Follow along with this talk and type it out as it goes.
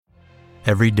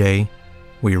Every day,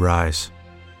 we rise,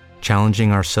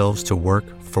 challenging ourselves to work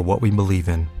for what we believe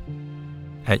in.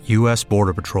 At U.S.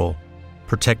 Border Patrol,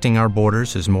 protecting our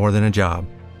borders is more than a job.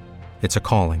 It's a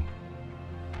calling.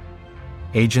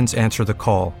 Agents answer the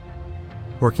call,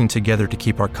 working together to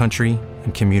keep our country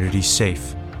and communities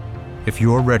safe. If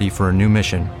you're ready for a new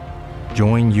mission,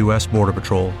 join U.S. Border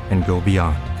Patrol and go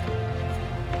beyond.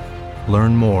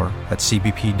 Learn more at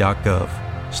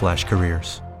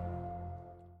cbp.gov/careers.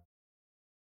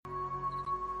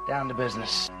 Down to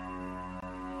business.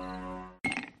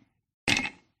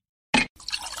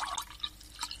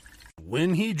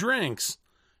 When he drinks,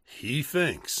 he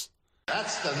thinks.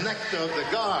 That's the nectar of the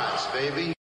gods,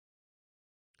 baby.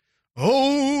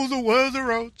 Oh, the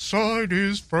weather outside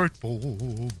is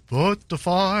frightful, but the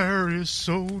fire is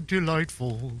so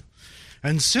delightful.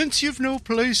 And since you've no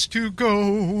place to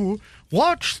go,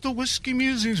 watch the Whiskey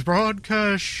Musings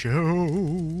broadcast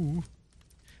show.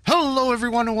 Hello,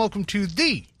 everyone, and welcome to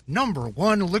the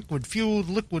 #1 liquid-fueled,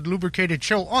 liquid-lubricated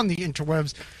show on the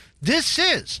interwebs. This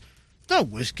is the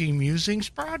Whiskey Musings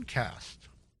broadcast.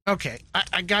 Okay,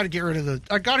 I gotta get rid of the.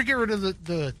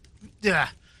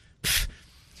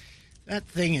 That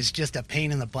thing is just a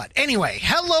pain in the butt. Anyway,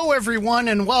 hello everyone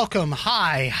and welcome.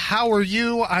 Hi, how are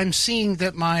you? I'm seeing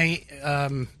that my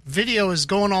video is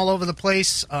going all over the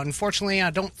place. Unfortunately, I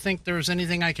don't think there's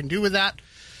anything I can do with that.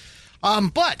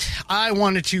 But I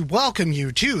wanted to welcome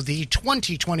you to the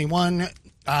 2021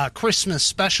 Christmas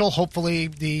special. Hopefully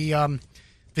the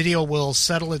video will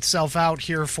settle itself out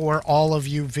here for all of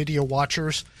you video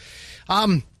watchers.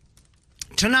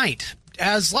 Tonight,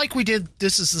 like we did,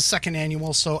 this is the second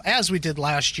annual, so as we did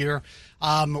last year,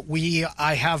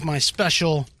 I have my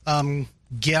special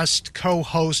guest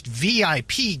co-host,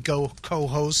 VIP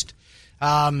co-host.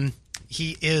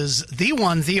 He is the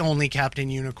one, the only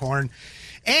Captain Unicorn.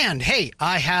 And, hey,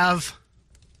 I have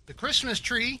the Christmas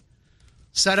tree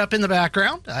set up in the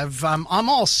background. I'm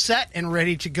all set and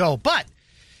ready to go. But,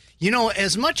 you know,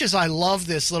 as much as I love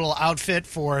this little outfit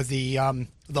for the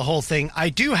whole thing, I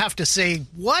do have to say,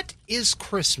 what is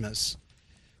Christmas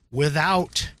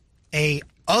without a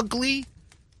ugly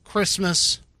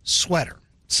Christmas sweater?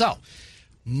 So,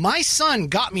 my son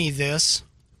got me this,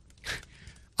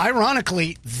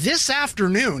 ironically, this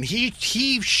afternoon.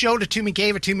 He showed it to me,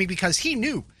 gave it to me, because he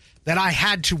knew that I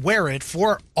had to wear it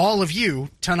for all of you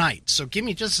tonight. So give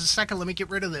me just a second. Let me get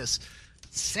rid of this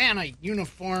Santa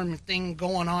uniform thing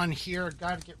going on here.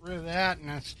 Got to get rid of that.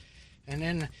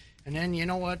 And then you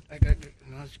know what?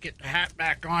 Let's get the hat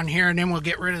back on here, and then we'll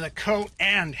get rid of the coat.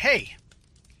 And hey,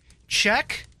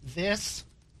 check this.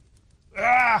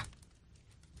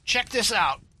 Check this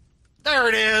out. There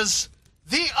it is.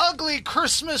 The ugly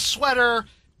Christmas sweater,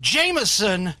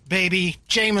 Jameson, baby.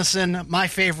 Jameson, my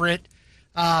favorite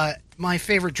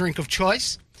drink of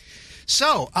choice.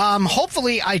 So,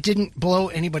 hopefully I didn't blow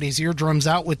anybody's eardrums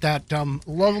out with that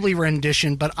lovely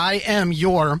rendition, but I am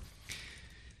your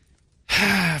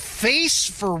face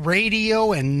for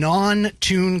radio and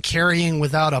non-tune carrying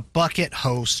without a bucket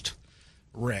host,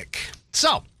 Rick.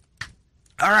 So,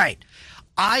 all right.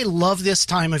 I love this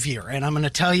time of year, and I'm going to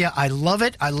tell you, I love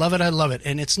it, I love it, I love it.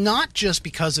 And it's not just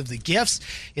because of the gifts.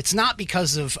 It's not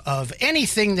because of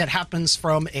anything that happens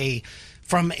from a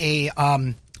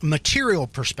material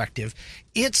perspective.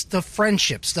 It's the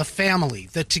friendships, the family,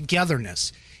 the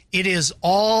togetherness. It is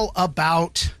all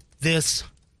about this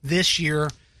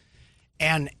year.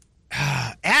 And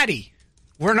Addie,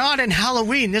 we're not in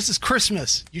Halloween. This is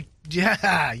Christmas. You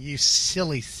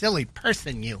silly, silly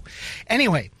person, you.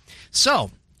 Anyway,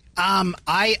 so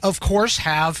I, of course,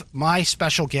 have my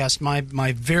special guest,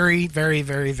 my very, very,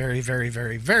 very, very, very,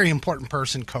 very, very important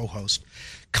person, co-host,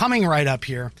 coming right up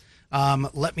here.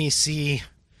 Let me see.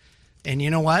 And you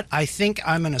know what? I think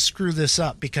I'm going to screw this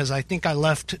up because I think I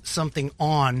left something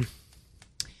on.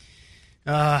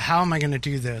 How am I going to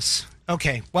do this?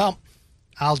 Okay, well,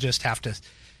 I'll just have to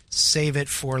save it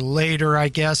for later, I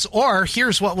guess. Or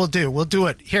here's what we'll do. We'll do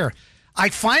it here. I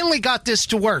finally got this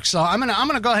to work, so I'm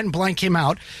gonna go ahead and blank him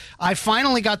out. I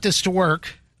finally got this to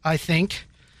work, I think.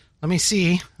 Let me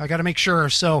see. I got to make sure.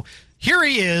 So here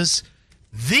he is,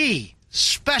 the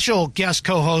special guest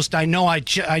co-host. I know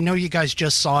you guys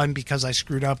just saw him because I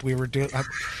screwed up. We were doing that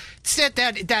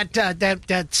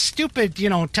stupid,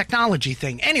 technology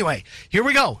thing. Anyway, here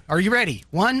we go. Are you ready?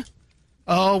 One.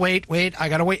 Oh, wait. I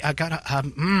gotta wait. I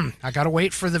gotta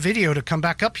wait for the video to come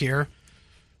back up here.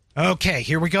 Okay,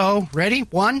 here we go. Ready?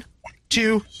 1,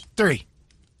 2, 3.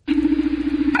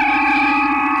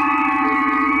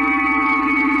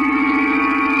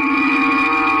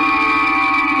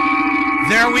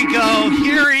 There we go.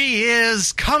 Here he he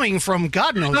is, coming from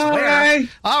God knows where.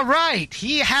 All right,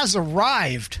 he has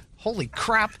arrived. Holy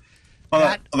crap!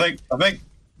 I think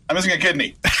I'm missing a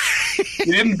kidney.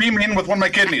 You didn't beam me in with one of my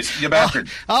kidneys, you bastard.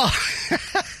 Oh.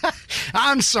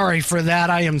 I'm sorry for that.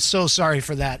 I am so sorry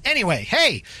for that. Anyway,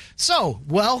 hey, so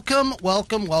welcome.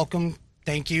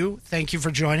 Thank you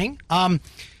for joining.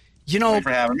 Thanks for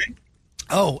having me.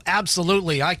 Oh,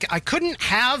 absolutely. I couldn't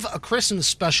have a Christmas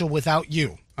special without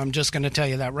you. I'm just going to tell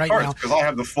you that right now. Because I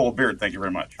have the full beard. Thank you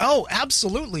very much. Oh,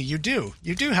 absolutely. You do.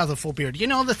 You do have the full beard. You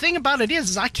know, the thing about it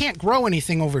is I can't grow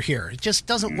anything over here. It just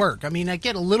doesn't work. I mean, I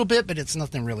get a little bit, but it's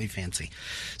nothing really fancy.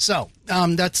 So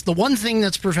that's the one thing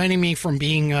that's preventing me from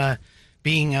being a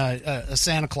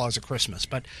Santa Claus at Christmas.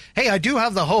 But, hey, I do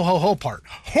have the ho, ho, ho part.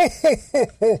 Ho, ho, ho,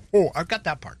 ho, ho. I've got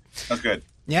that part. That's good.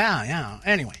 Yeah.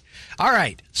 Anyway. All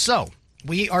right. So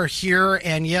we are here,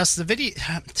 and yes, the video.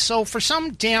 So for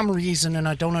some damn reason, and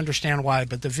I don't understand why,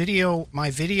 but my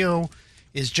video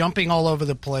is jumping all over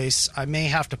the place. I may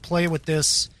have to play with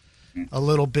this a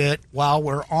little bit while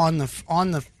we're on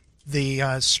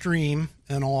the stream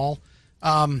and all.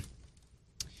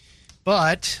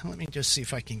 But let me just see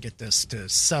if I can get this to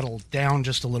settle down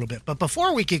just a little bit. But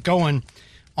before we get going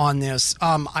on this,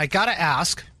 I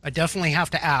definitely have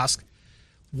to ask,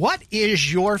 what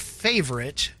is your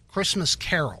favorite Christmas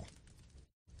carol?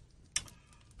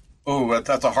 Oh,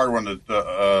 that's a hard one to.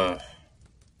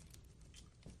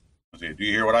 Let's see. Do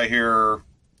you hear what I hear?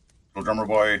 Little Drummer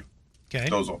Boy. Okay.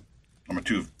 Those are my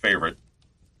two favorite.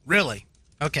 Really?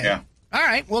 Okay. Yeah. All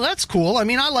right. Well, that's cool. I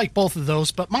mean, I like both of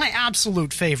those, but my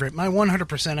absolute favorite, my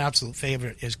 100% absolute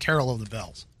favorite, is Carol of the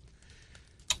Bells.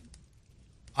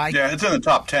 Yeah, it's in the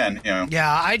top 10. You know. Yeah,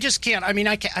 I just can't. I mean,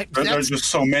 I can't. There's just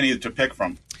so many to pick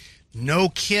from. No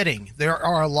kidding. There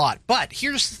are a lot. But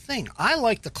here's the thing. I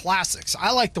like the classics.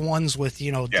 I like the ones with,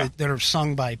 that are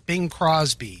sung by Bing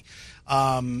Crosby.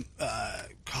 I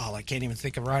can't even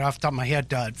think of right off the top of my head.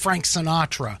 Frank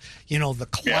Sinatra. The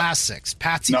classics.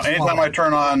 Patsy Cline. Anytime I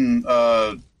turn on,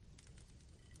 the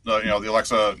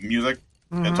Alexa music,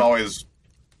 it's always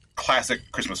classic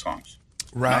Christmas songs.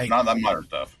 Right. Not that modern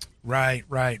stuff. Right.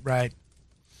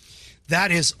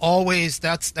 That is always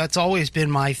that's always been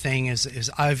my thing.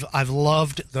 Is I've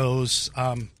loved those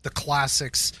the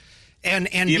classics, and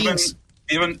even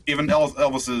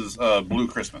Elvis's Blue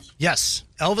Christmas. Yes,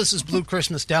 Elvis's Blue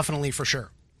Christmas, definitely, for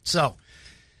sure. So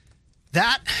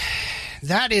that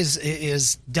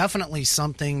is definitely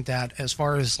something that, as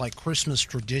far as like Christmas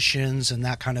traditions and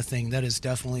that kind of thing, that is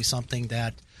definitely something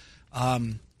that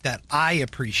that I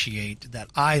appreciate, that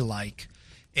I like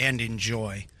and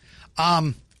enjoy.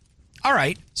 All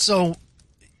right. So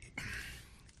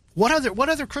what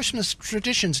other Christmas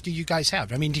traditions do you guys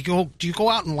have? I mean, do you go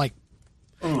out and like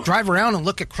drive around and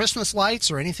look at Christmas lights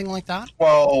or anything like that?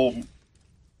 Well,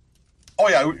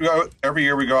 every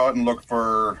year we go out and look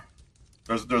for.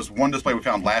 There's one display we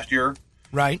found last year,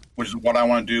 right? Which is what I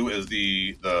want to do is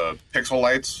the pixel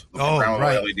lights, the brown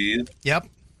LEDs. Yep.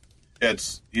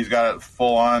 He's got it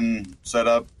full on set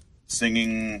up,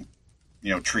 singing,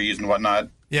 trees and whatnot.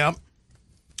 Yep.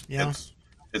 Yeah.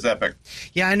 It's epic.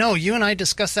 Yeah, I know. You and I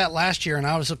discussed that last year, and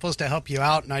I was supposed to help you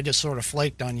out, and I just sort of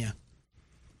flaked on you.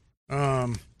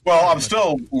 Well, I'm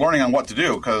still learning on what to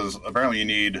do, because apparently you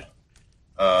need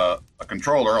a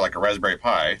controller, like a Raspberry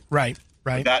Pi. Right.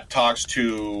 That talks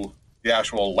to the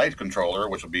actual light controller,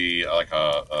 which will be like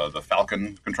the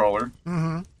Falcon controller,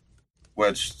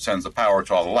 which sends the power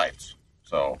to all the lights.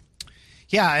 So.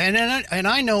 Yeah, and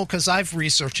I know, because I've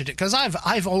researched it, because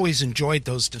I've always enjoyed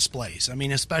those displays. I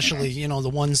mean, especially the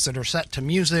ones that are set to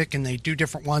music, and they do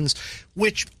different ones.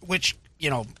 Which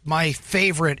my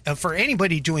favorite for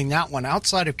anybody doing that one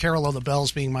outside of Carol of the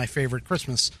Bells being my favorite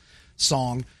Christmas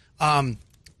song.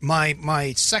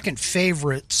 My second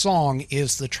favorite song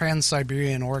is the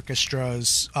Trans-Siberian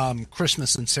Orchestra's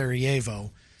 "Christmas in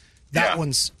Sarajevo." That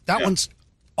one's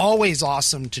always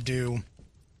awesome to do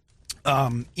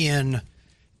in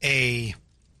a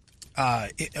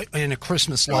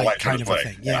Christmas light kind of a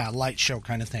thing. Yeah, light show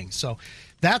kind of thing. So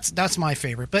that's my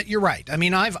favorite. But you're right. I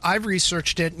mean, I've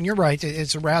researched it, and you're right.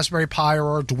 It's a Raspberry Pi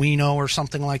or Arduino or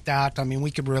something like that. I mean, we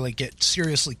could really get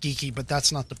seriously geeky, but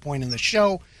that's not the point of the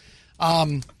show.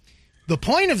 The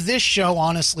point of this show,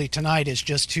 honestly, tonight is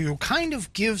just to kind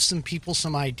of give some people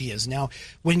some ideas. Now,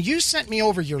 when you sent me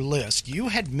over your list, you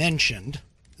had mentioned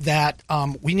that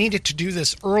we needed to do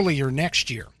this earlier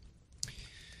next year,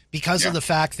 because of the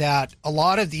fact that a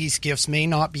lot of these gifts may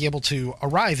not be able to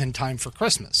arrive in time for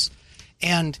Christmas.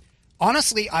 And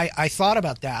honestly, I thought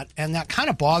about that, and that kind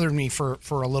of bothered me for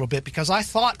a little bit, because I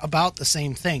thought about the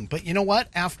same thing. But you know what?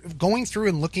 After going through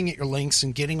and looking at your links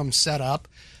and getting them set up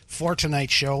for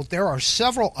tonight's show, there are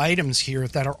several items here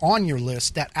that are on your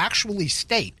list that actually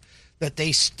state that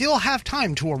they still have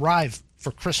time to arrive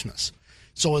for Christmas.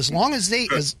 So as long as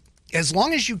as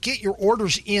long as you get your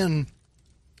orders in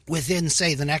within,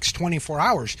 say, the next 24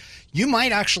 hours, you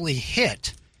might actually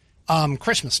hit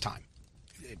Christmas time.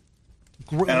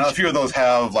 And a few of those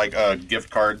have like gift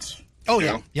cards. Oh, too.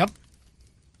 yeah. Yep.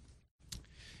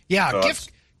 Yeah, So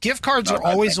gift cards are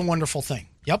always a wonderful thing.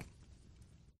 Yep.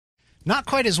 Not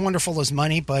quite as wonderful as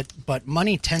money, but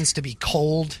money tends to be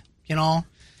cold, you know.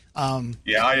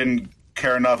 Yeah, I didn't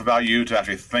care enough about you to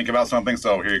actually think about something,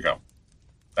 so here you go.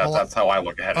 That's how I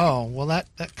look at it. Oh, well,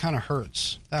 that kind of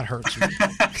hurts. That hurts me.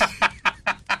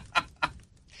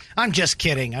 I'm just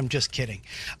kidding. Okay.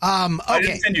 I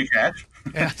didn't send you cash.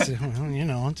 Yeah, you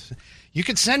know, you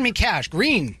could send me cash.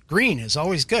 Green is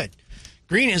always good.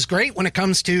 Green is great when it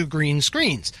comes to green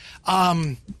screens.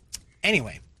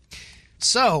 Anyway,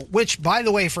 so, which, by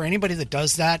the way, for anybody that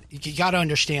does that, you got to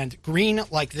understand, green,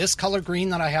 like this color green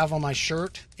that I have on my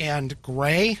shirt, and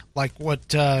gray, like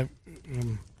what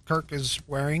Kirk is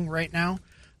wearing right now,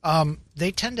 they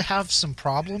tend to have some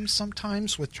problems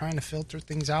sometimes with trying to filter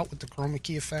things out with the chroma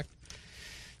key effect.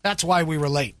 That's why we were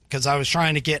late, because I was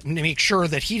trying to make sure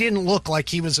that he didn't look like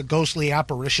he was a ghostly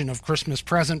apparition of Christmas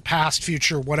present, past,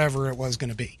 future, whatever it was going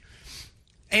to be.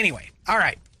 Anyway, all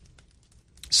right.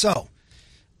 So,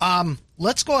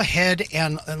 let's go ahead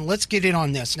and let's get in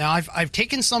on this. Now, I've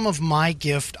taken some of my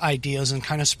gift ideas and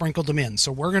kind of sprinkled them in.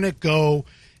 So we're going to go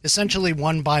essentially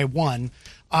one by one.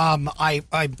 I'm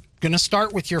going to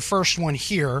start with your first one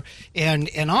here, and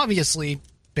obviously,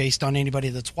 based on anybody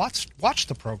that's watched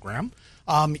the program,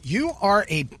 you are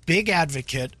a big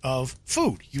advocate of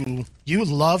food. You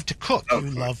love to cook.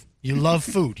 You love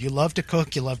food. You love to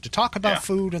cook. You love to talk about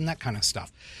food and that kind of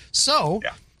stuff. So,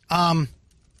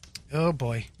 oh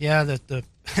boy, yeah.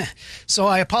 So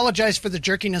I apologize for the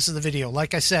jerkiness of the video.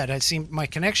 Like I said, my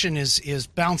connection is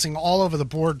bouncing all over the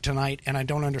board tonight, and I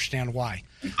don't understand why.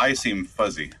 I seem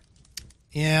fuzzy.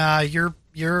 Yeah,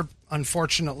 you're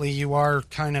unfortunately you are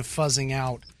kind of fuzzing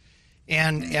out.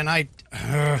 And I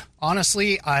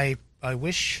honestly, I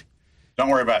wish. Don't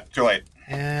worry about it. Too late.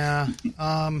 Yeah,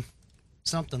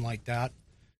 something like that.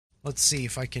 Let's see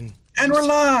if I can. And we're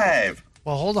live.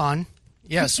 Well, hold on.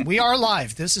 Yes, we are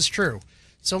live. This is true.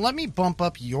 So let me bump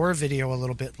up your video a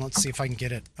little bit. Let's see if I can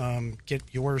get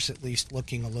yours at least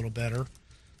looking a little better.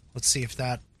 Let's see if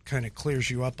that kind of clears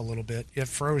you up a little bit. It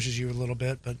froze you a little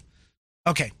bit, but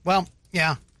okay. Well,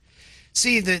 yeah.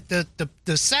 See, the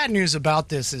sad news about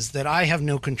this is that I have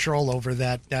no control over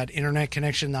that internet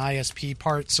connection, the ISP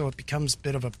part, so it becomes a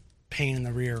bit of a pain in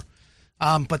the rear.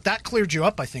 But that cleared you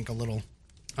up, I think, a little.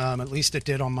 At least it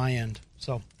did on my end.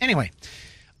 So anyway,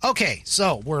 okay,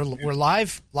 so we're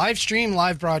live stream,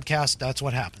 live broadcast. That's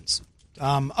what happens.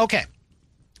 Okay,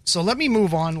 so let me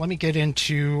move on. Let me get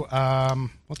into.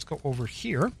 Let's go over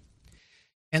here.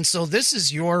 And so this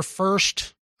is your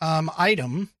first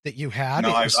item that you had.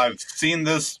 No, I've seen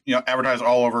this, advertised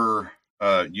all over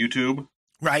YouTube.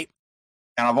 Right.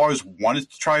 And I've always wanted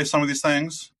to try some of these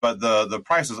things, but the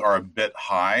prices are a bit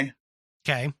high.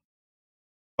 Okay.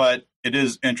 But it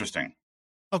is interesting.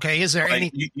 Okay. Is there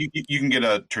any? You can get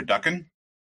a turducken.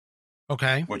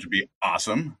 Okay. Which would be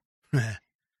awesome.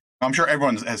 I'm sure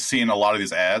everyone has seen a lot of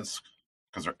these ads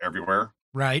because they're everywhere.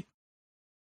 Right.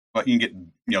 But you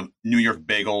can get, New York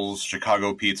bagels,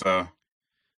 Chicago pizza.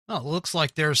 Oh, it looks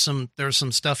like there's some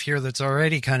stuff here that's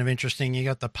already kind of interesting. You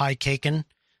got the pie cakin'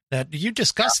 that you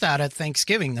discussed that at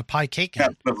Thanksgiving, the pie cakin'. Yeah,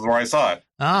 that's where I saw it.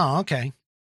 Oh, okay.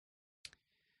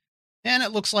 And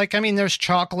it looks like, there's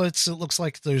chocolates. It looks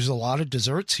like there's a lot of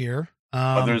desserts here.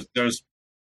 But there's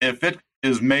if it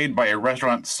is made by a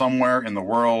restaurant somewhere in the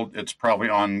world, it's probably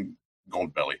on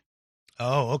Goldbelly.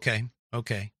 Oh, okay.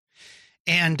 Okay.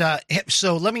 And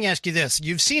so let me ask you this.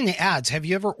 You've seen the ads. Have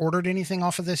you ever ordered anything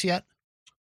off of this yet?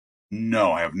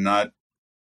 No, I have not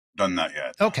done that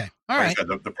yet. Okay. All right. I said,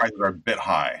 the prices are a bit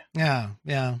high. Yeah.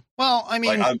 Yeah. Well, I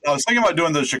was thinking about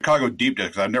doing the Chicago deep dish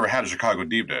because I've never had a Chicago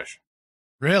deep dish.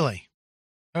 Really?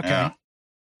 Okay. Yeah.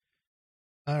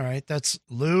 All right. That's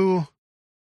Lou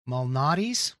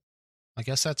Malnati's. I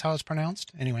guess that's how it's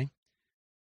pronounced. Anyway.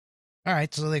 All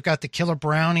right. So they've got the killer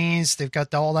brownies. They've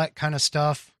got all that kind of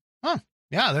stuff. Huh.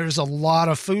 Yeah. There's a lot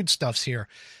of foodstuffs here.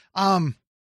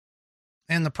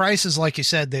 And the prices, like you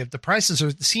said, the prices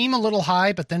seem a little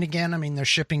high, but then again, they're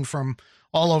shipping from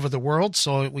all over the world,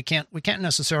 so we can't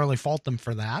necessarily fault them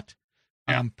for that,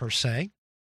 per se.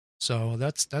 So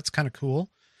that's kind of cool.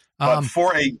 But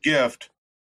for a gift,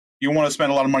 you want to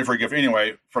spend a lot of money for a gift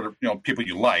anyway for people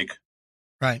you like,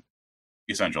 right?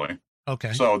 Essentially.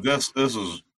 Okay. So this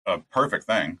is a perfect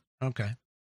thing. Okay.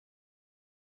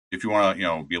 if you want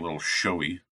to, be a little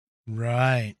showy.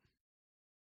 Right.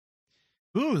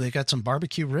 Ooh, they got some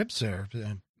barbecue ribs there.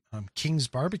 King's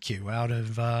Barbecue out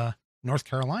of North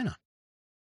Carolina.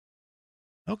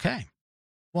 Okay.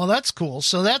 Well, that's cool.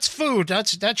 So that's food.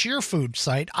 That's your food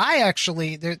site. I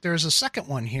actually, there's a second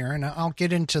one here, and I'll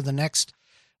get into the next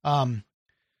one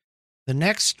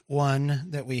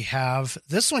that we have.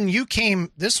 This one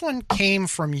came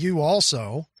from you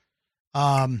also.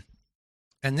 And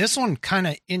this one kind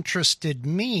of interested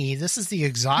me. This is the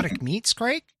exotic meats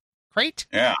crate.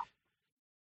 Yeah.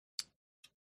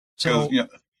 So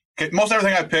most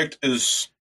everything I picked is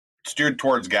steered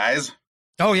towards guys.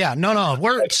 Oh yeah, no.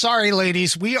 We're sorry,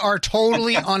 ladies. We are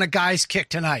totally on a guy's kick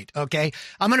tonight. Okay,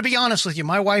 I'm going to be honest with you.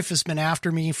 My wife has been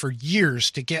after me for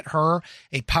years to get her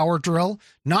a power drill,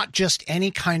 not just any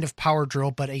kind of power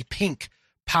drill, but a pink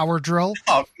power drill.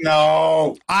 Oh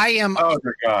no! I am. Oh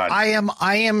dear God! I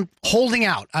am holding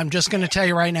out. I'm just going to tell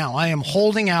you right now. I am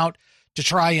holding out to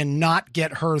try and not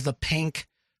get her the pink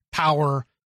power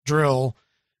drill.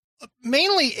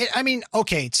 Mainly, I mean,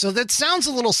 okay, so that sounds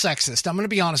a little sexist. I'm going to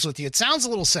be honest with you. It sounds a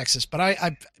little sexist, but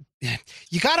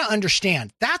you got to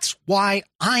understand, that's why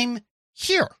I'm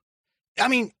here. I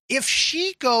mean, if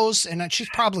she goes, and she's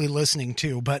probably listening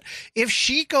too, but if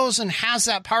she goes and has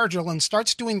that power drill and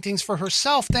starts doing things for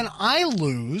herself, then I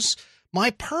lose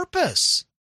my purpose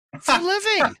for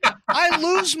living. I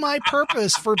lose my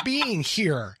purpose for being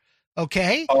here.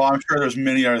 Okay. Oh, I'm sure there's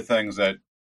many other things that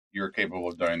you're capable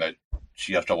of doing that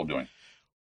she has trouble doing.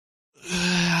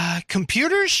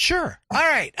 Computers? Sure. All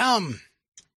right.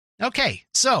 Okay.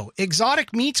 So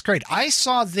exotic meats crate. I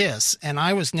saw this and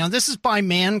now this is by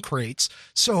Man Crates.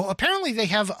 So apparently they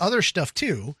have other stuff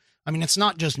too. I mean, it's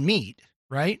not just meat,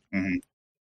 right?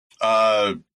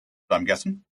 Mm-hmm. I'm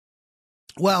guessing.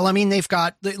 Well, I mean,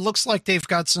 it looks like they've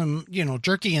got some,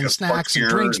 jerky and snacks and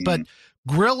drinks, but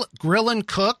grill and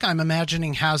cook, I'm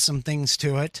imagining has some things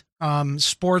to it.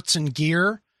 Sports and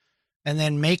gear. And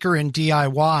then maker and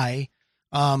DIY,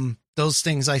 those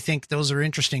things, I think those are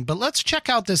interesting. But let's check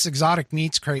out this exotic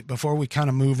meats crate before we kind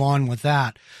of move on with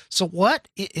that. So what's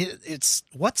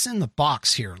in the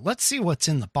box here? Let's see what's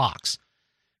in the box.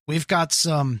 We've got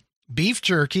some beef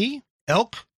jerky,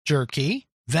 elk jerky,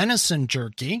 venison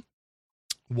jerky,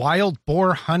 wild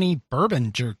boar honey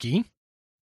bourbon jerky,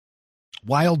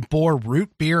 wild boar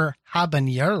root beer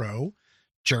habanero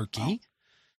jerky,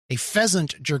 a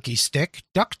pheasant jerky stick,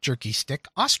 duck jerky stick,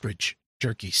 ostrich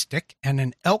jerky stick, and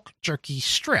an elk jerky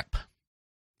strip.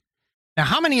 Now,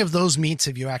 how many of those meats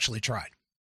have you actually tried?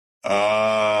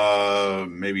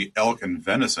 Maybe elk and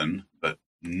venison, but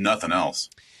nothing else.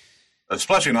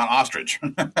 Especially not ostrich.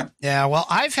 Yeah, well,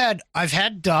 I've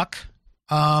had duck.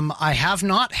 I have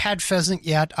not had pheasant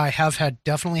yet. I have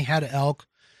definitely had elk.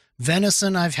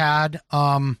 Venison I've had,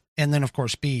 and then of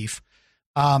course beef.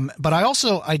 But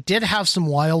I did have some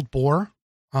wild boar,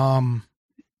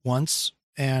 once,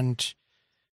 and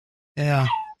yeah,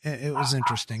 it was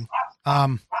interesting.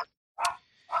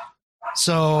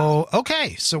 So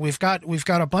we've got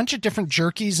a bunch of different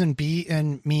jerkies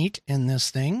and meat in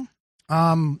this thing.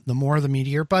 The more the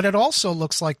meatier, but it also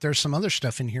looks like there's some other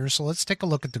stuff in here. So let's take a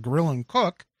look at the grill and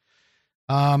cook.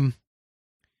 Wow.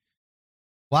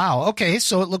 Okay.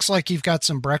 So it looks like you've got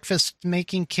some breakfast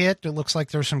making kit. It looks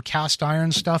like there's some cast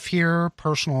iron stuff here,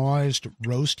 personalized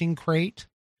roasting crate.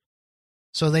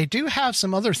 So they do have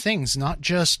some other things, not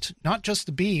just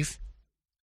the beef.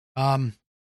 And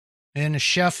a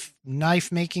chef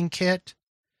knife making kit.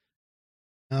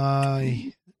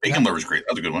 Bacon lovers crate.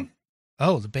 That's a good one.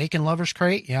 Oh, the bacon lovers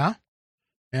crate. Yeah.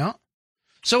 Yeah.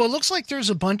 So it looks like there's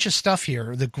a bunch of stuff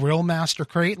here. The Grill Master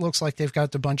crate looks like they've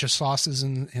got a bunch of sauces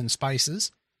and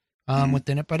spices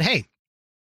within it. But hey,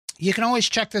 you can always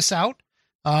check this out.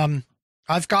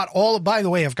 I've got all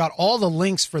the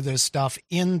links for this stuff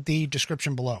in the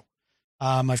description below.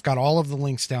 I've got all of the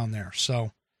links down there.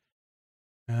 So,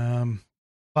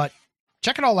 but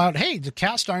check it all out. Hey, the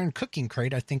cast iron cooking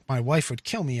crate. I think my wife would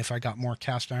kill me if I got more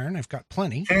cast iron. I've got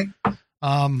plenty.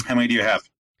 How many do you have?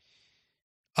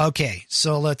 Okay,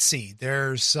 so let's see.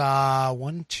 There's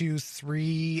 1, 2,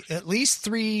 3, at least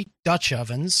 3 Dutch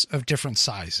ovens of different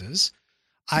sizes.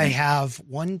 I have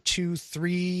 1, 2,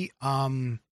 3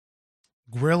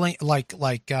 grilling like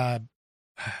I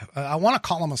want to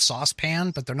call them a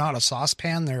saucepan, but they're not a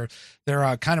saucepan. They're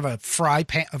a kind of a fry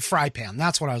pan.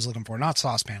 That's what I was looking for, not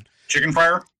saucepan. Chicken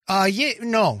fryer? Yeah,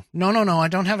 no. I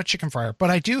don't have a chicken fryer, but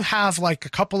I do have like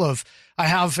I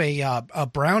have a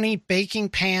brownie baking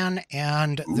pan,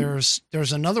 and there's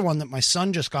another one that my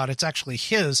son just got. It's actually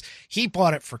his. He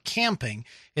bought it for camping.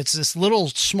 It's this little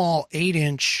small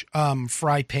 8-inch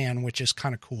fry pan, which is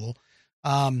kind of cool.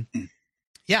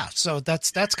 yeah, so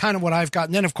that's kind of what I've got.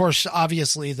 And then of course,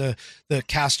 obviously the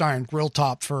cast iron grill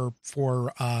top for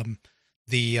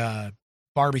the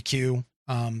barbecue,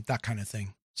 that kind of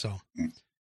thing. So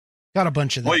got a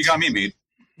bunch of that. Well, you got me beat.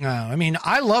 I mean,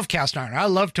 I love cast iron. I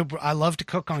love to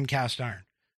cook on cast iron.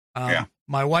 Yeah.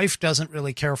 My wife doesn't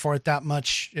really care for it that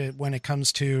much when it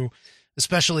comes to,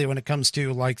 especially when it comes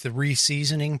to like the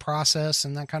re-seasoning process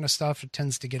and that kind of stuff. It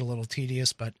tends to get a little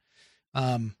tedious, but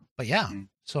yeah.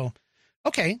 So,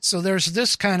 okay. So there's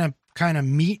this kind of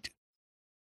meat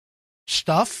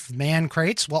stuff, man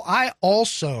crates. Well, I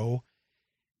also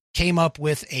came up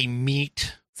with a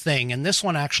meat thing, and this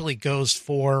one actually goes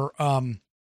for,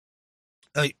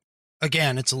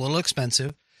 again, it's a little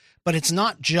expensive, but it's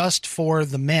not just for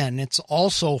the men. It's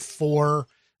also for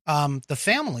the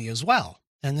family as well.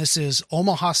 And this is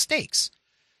Omaha Steaks.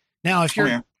 Now, if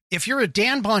you're a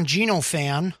Dan Bongino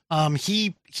fan,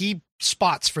 he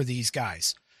spots for these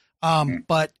guys.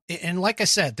 But, and like I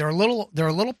said, they're a little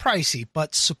pricey,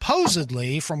 but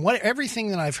supposedly from everything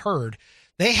that I've heard,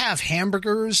 they have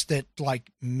hamburgers that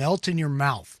like melt in your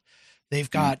mouth. They've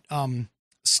got,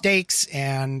 steaks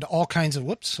and all kinds of,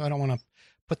 I don't want to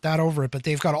put that over it, but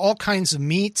they've got all kinds of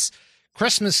meats,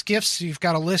 Christmas gifts. You've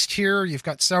got a list here. You've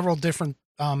got several different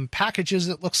packages.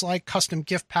 It looks like custom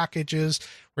gift packages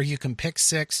where you can pick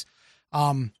 6.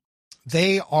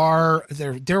 They're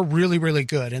really, really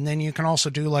good. And then you can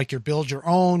also do like your build your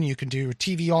own. You can do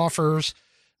TV offers.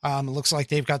 It looks like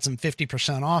they've got some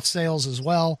 50% off sales as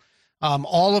well.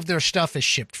 All of their stuff is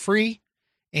shipped free,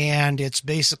 and it's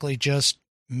basically just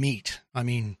meat. I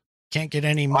mean, can't get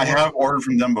any more. I have ordered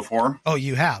from them before. Oh,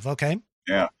 you have? Okay.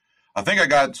 Yeah. I think I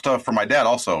got stuff for my dad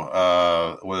also.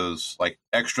 It was like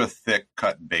extra thick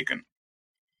cut bacon.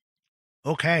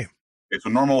 Okay. It's a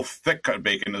normal thick cut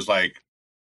bacon is like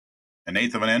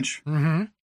 1/8 of an inch. Mm-hmm.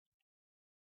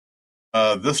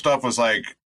 This stuff was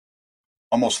like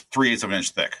almost 3/8 of an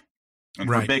inch thick. And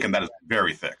for bacon, that is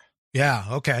very thick. Yeah.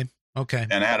 Okay. Okay.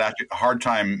 And I had actually a hard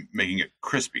time making it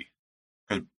crispy.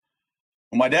 Because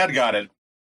when my dad got it,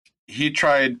 he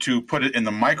tried to put it in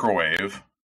the microwave,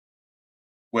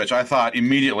 which I thought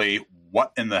immediately,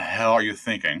 what in the hell are you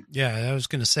thinking? Yeah, I was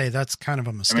going to say that's kind of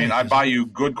a mistake. I mean, I buy you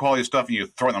good quality stuff and you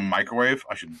throw it in the microwave.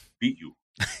 I should beat you.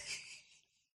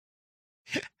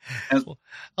 Well,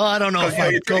 I don't know if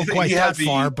I'd go quite that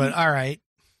far, but all right.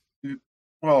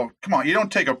 Well, come on. You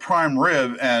don't take a prime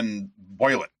rib and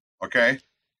boil it, okay?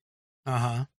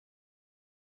 Uh-huh.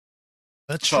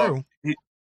 That's true.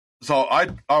 So I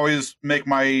always make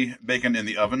my bacon in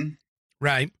the oven.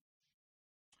 Right.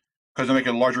 Because I make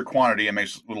a larger quantity, it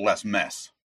makes a little less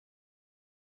mess.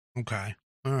 Okay.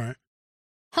 All right.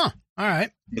 Huh. All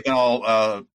right. But then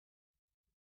I'll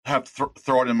have to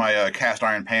throw it in my cast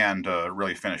iron pan to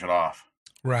really finish it off.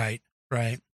 Right.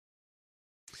 Right.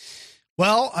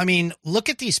 Well, I mean, look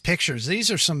at these pictures. These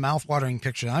are some mouth-watering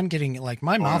pictures. I'm getting like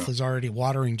my mouth is already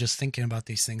watering just thinking about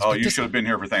these things. Oh, you should have been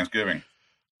here for Thanksgiving.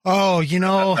 Oh, you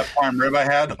know, that prime rib I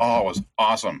had. Oh, it was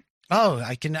awesome. Oh,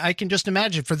 I can just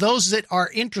imagine. For those that are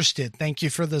interested, thank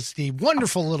you for the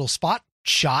wonderful little spot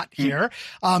shot here.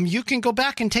 You can go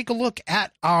back and take a look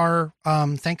at our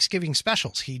Thanksgiving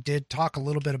specials. He did talk a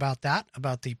little bit about that,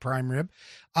 about the prime rib.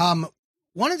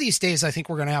 One of these days, I think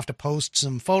we're going to have to post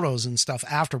some photos and stuff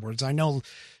afterwards. I know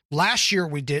last year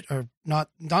we did, or not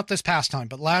this past time,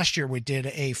 but last year we did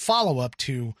a follow up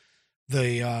to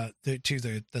the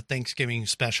Thanksgiving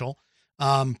special.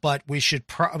 But we should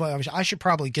I should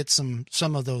probably get some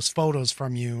of those photos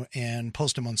from you and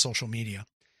post them on social media.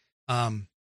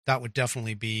 That would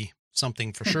definitely be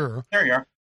something for sure. There you are.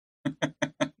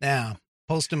 Yeah.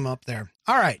 Post them up there.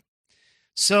 All right.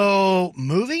 So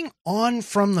moving on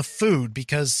from the food,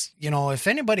 because, you know, if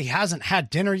anybody hasn't had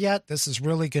dinner yet, this is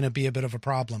really going to be a bit of a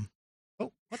problem.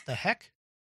 Oh, what the heck?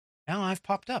 Now I've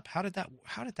popped up. How did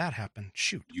that happen?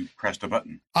 Shoot. You pressed a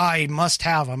button. I must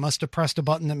have pressed a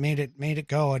button that made it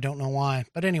go. I don't know why,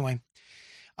 but anyway.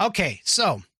 Okay.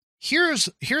 So here's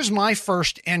my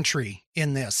first entry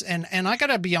in this. And I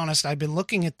gotta be honest, I've been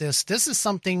looking at this. This is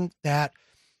something that,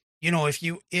 you know, if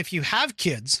you have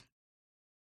kids,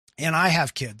 and I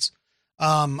have kids,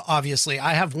 obviously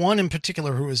I have one in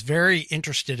particular who is very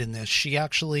interested in this. She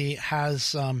actually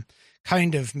has,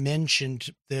 kind of mentioned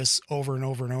this over and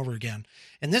over and over again.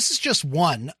 And this is just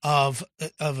one of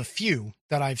a few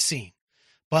that I've seen,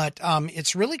 but,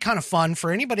 it's really kind of fun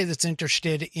for anybody that's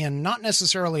interested in not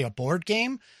necessarily a board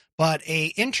game, but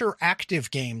a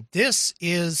interactive game. This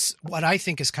is what I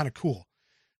think is kind of cool.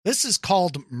 This is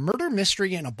called Murder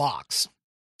Mystery in a Box.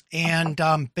 And,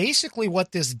 basically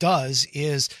what this does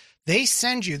is they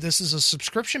send you, this is a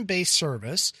subscription-based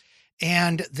service,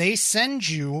 And they send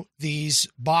you these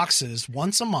boxes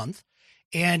once a month,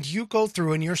 and you go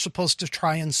through and you're supposed to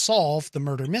try and solve the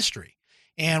murder mystery.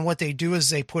 And what they do is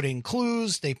they put in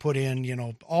clues, they put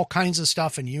in, all kinds of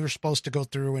stuff, and you're supposed to go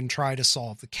through and try to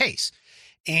solve the case.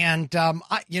 And,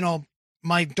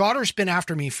 my daughter's been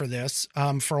after me for this,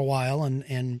 for a while,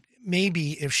 and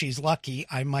maybe if she's lucky,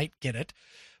 I might get it.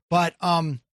 But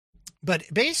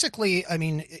basically, I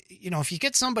mean, if you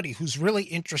get somebody who's really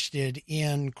interested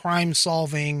in crime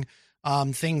solving,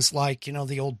 things like,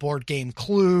 the old board game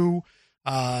Clue,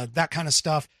 that kind of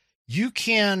stuff, you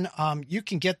can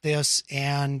get this,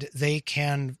 and they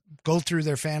can go through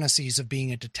their fantasies of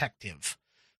being a detective,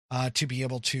 to be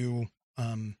able to,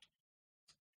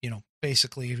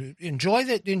 basically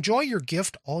enjoy your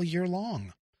gift all year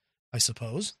long, I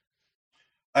suppose.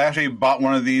 I actually bought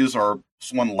one of these or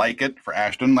someone like it for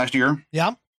Ashton last year.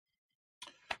 Yeah.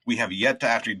 We have yet to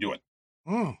actually do it.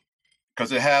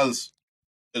 Because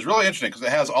it's really interesting because it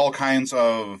has all kinds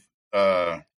of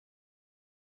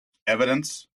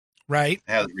evidence. Right.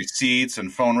 It has receipts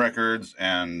and phone records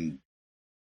and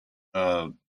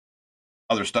other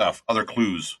stuff, other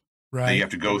clues that you have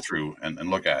to go through and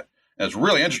look at. And it's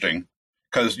really interesting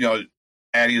because,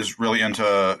 Addie is really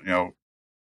into,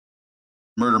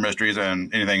 murder mysteries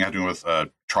and anything having to do with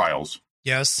trials.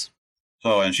 Yes.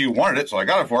 So, and she wanted it, so I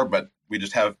got it for her, but we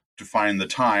just have to find the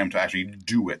time to actually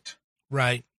do it.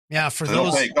 Right. Yeah.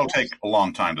 It'll take a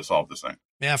long time to solve this thing.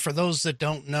 Yeah. For those that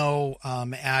don't know,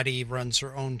 Addie runs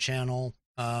her own channel,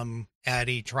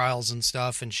 Addie Trials and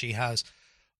stuff, and she has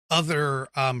other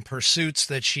pursuits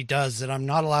that she does that I'm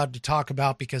not allowed to talk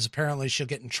about because apparently she'll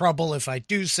get in trouble if I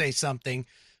do say something.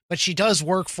 But she does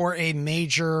work for a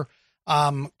major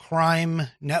crime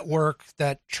network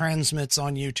that transmits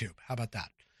on YouTube. How about that?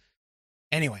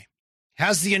 Anyway,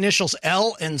 has the initials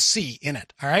L and C in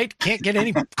it. All right. Can't get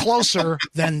any closer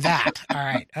than that. All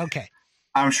right. Okay.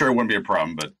 I'm sure it wouldn't be a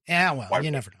problem, but yeah, well,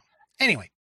 you never know. Anyway,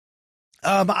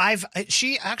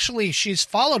 she's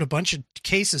followed a bunch of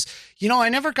cases. I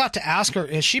never got to ask her,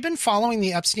 has she been following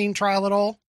the Epstein trial at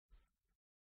all?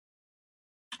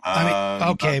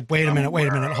 Okay, wait a minute.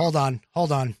 Hold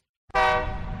on.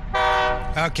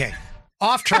 Okay.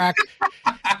 Off track.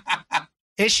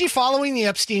 Is she following the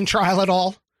Epstein trial at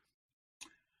all?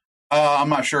 I'm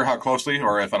not sure how closely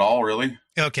or if at all, really.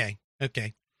 Okay.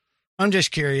 I'm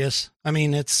just curious. I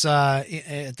mean, it's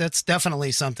that's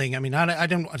definitely something. I mean, I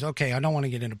don't want to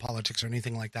get into politics or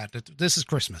anything like that. This is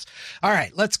Christmas. All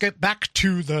right, let's get back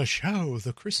to the show,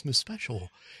 the Christmas special.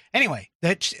 Anyway,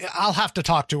 I'll have to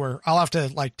talk to her. I'll have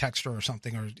to text her or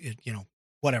something, or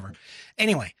whatever.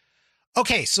 Anyway,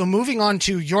 okay. So moving on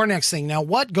to your next thing. Now,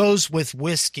 what goes with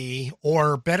whiskey,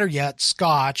 or better yet,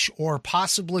 scotch, or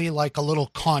possibly a little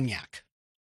cognac?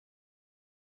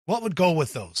 What would go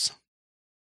with those?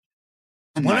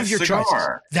 One of your choices.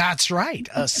 That's right.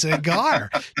 A cigar.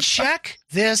 Check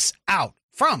this out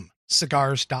from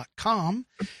cigars.com.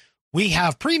 We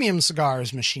have premium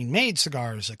cigars, machine-made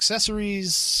cigars,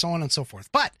 accessories, so on and so forth.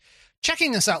 But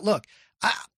checking this out, look,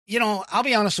 I'll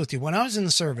be honest with you. When I was in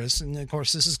the service, and of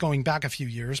course this is going back a few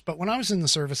years, but when I was in the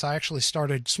service, I actually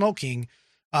started smoking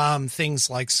things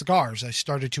like cigars. I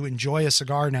started to enjoy a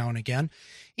cigar now and again.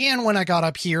 And when I got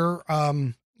up here,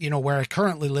 where I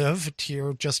currently live,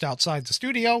 here just outside the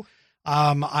studio,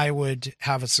 I would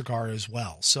have a cigar as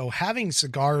well. So having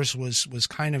cigars was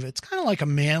kind of like a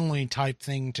manly type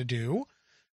thing to do.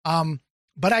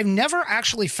 But I've never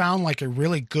actually found a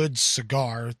really good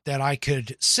cigar that I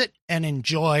could sit and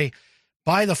enjoy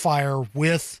by the fire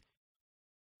with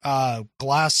a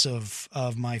glass of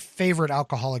my favorite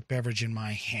alcoholic beverage in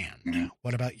my hand. Mm-hmm.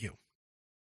 What about you?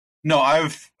 No,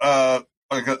 I've,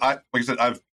 like I said,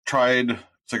 I've tried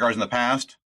cigars in the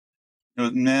past,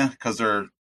 because they're,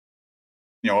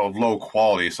 of low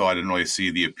quality, so I didn't really see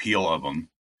the appeal of them.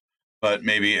 But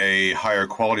maybe a higher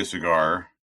quality cigar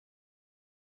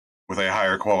with a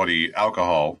higher quality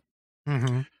alcohol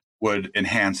would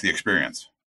enhance the experience.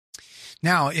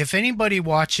 Now, if anybody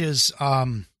watches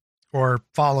or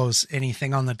follows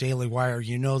anything on the Daily Wire,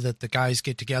 you know that the guys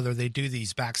get together, they do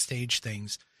these backstage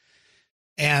things.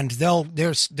 And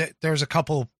there's a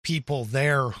couple people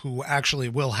there who actually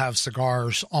will have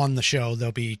cigars on the show.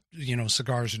 There'll be,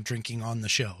 cigars and drinking on the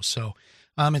show. So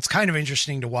it's kind of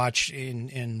interesting to watch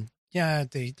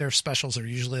their specials are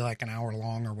usually an hour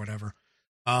long or whatever.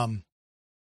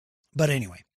 But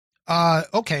anyway,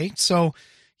 okay. So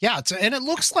yeah, and it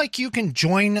looks like you can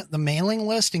join the mailing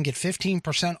list and get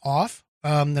 15% off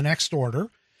the next order.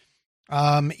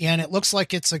 And it looks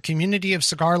like it's a community of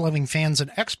cigar loving fans and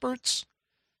experts.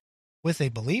 with a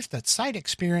belief that site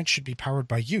experience should be powered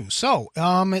by you. So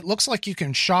it looks like you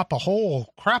can shop a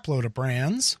whole crap load of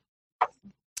brands,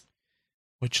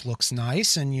 which looks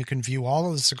nice, and you can view all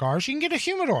of the cigars. You can get a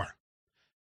humidor.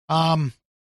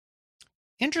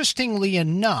 Interestingly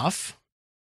enough,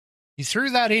 you threw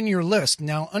that in your list.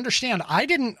 Now, understand,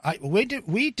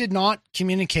 we did not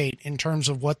communicate in terms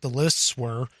of what the lists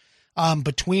were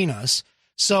between us.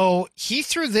 So he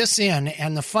threw this in,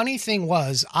 and the funny thing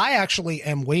was, I actually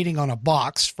am waiting on a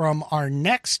box from our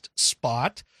next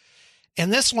spot,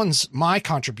 and this one's my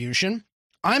contribution.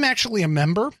 I'm actually a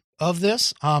member of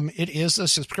this. It is a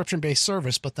subscription-based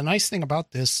service, but the nice thing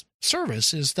about this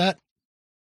service is that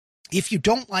if you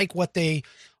don't like what they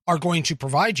are going to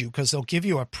provide you, because they'll give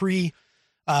you a pre-show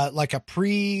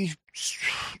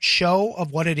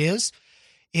of what it is.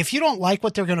 If you don't like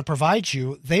what they're going to provide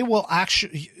you, they will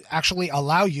actually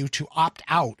allow you to opt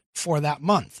out for that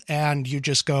month, and you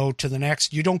just go to the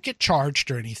next. You don't get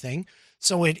charged or anything.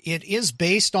 So it is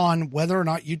based on whether or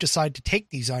not you decide to take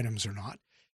these items or not.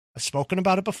 I've spoken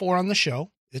about it before on the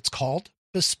show. It's called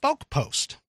Bespoke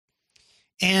Post.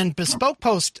 And Bespoke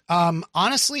Post,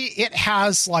 honestly, it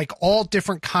has like all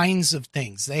different kinds of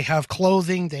things. They have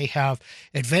clothing, they have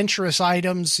adventurous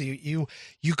items. You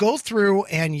go through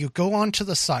and you go onto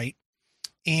the site,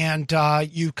 and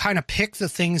you kind of pick the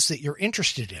things that you're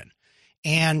interested in.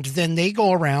 And then they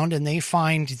go around and they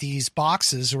find these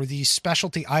boxes or these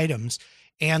specialty items,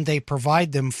 and they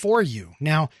provide them for you.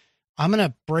 Now, I'm going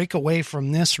to break away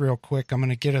from this real quick. I'm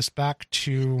going to get us back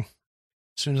to,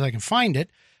 as soon as I can find it.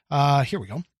 Here we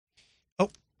go. Oh,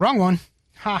 wrong one.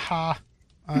 Ha ha.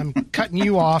 I'm cutting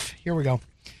you off. Here we go.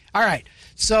 All right.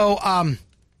 So,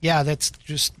 yeah, that's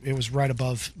just, it was right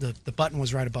above, the button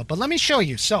was right above, but let me show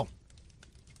you. So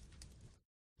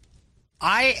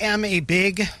I am a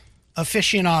big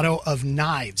aficionado of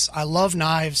knives. I love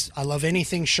knives. I love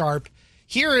anything sharp.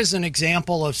 Here is an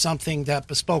example of something that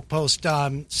Bespoke Post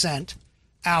sent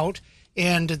out.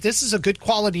 And this is a good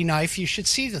quality knife. You should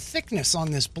see the thickness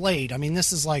on this blade. I mean,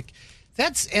 this is like,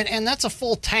 that's a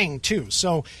full tang too.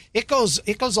 So it goes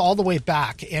all the way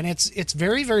back, and it's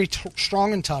very, very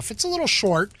strong and tough. It's a little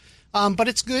short, but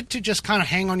it's good to just kind of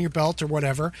hang on your belt or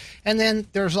whatever. And then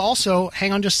there's also,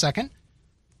 hang on just a second.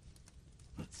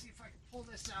 Let's see if I can pull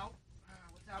this out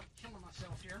without killing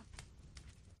myself here.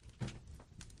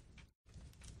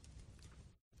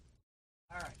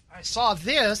 All right. I saw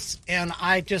this, and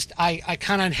I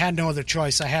kind of had no other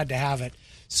choice. I had to have it.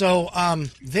 So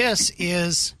this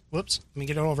is, whoops, let me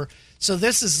get it over. So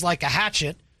this is like a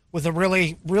hatchet with a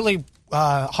really, really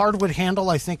hardwood handle.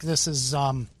 I think this is,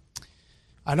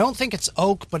 I don't think it's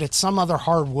oak, but it's some other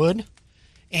hardwood.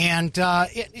 And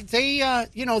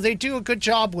they do a good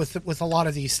job with a lot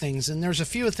of these things. And there's a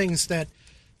few things that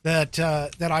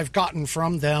I've gotten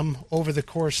from them over the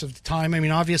course of the time. I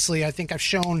mean, obviously, I think I've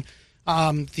shown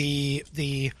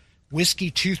the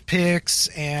whiskey toothpicks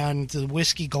and the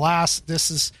whiskey glass.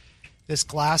 This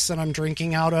glass that I'm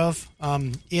drinking out of.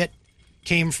 It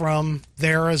came from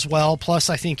there as well. Plus,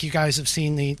 I think you guys have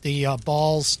seen the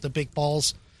balls, the big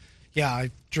balls. Yeah,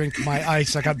 I drink my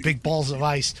ice. I got big balls of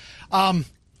ice.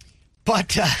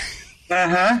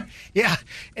 Yeah.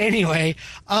 Anyway,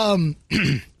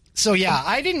 so yeah,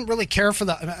 I didn't really care for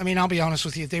the, I mean, I'll be honest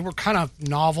with you, they were kind of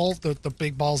novel. The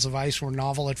big balls of ice were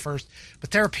novel at first, but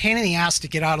they're a pain in the ass to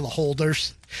get out of the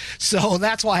holders. So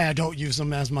that's why I don't use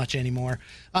them as much anymore.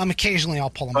 Occasionally I'll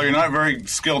pull them out. So you're not very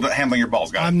skilled at handling your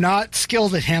balls, guys. I'm not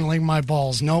skilled at handling my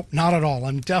balls. Nope, not at all.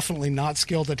 I'm definitely not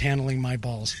skilled at handling my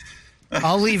balls.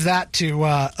 I'll leave that to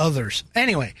others.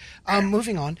 Anyway,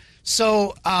 moving on.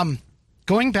 So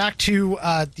going back to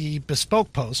the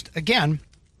Bespoke Post, again,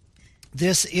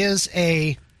 this is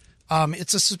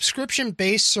it's a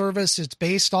subscription-based service. It's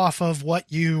based off of what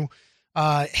you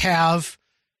have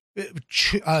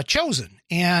chosen,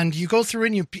 and you go through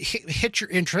and you hit your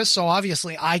interests. So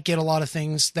obviously I get a lot of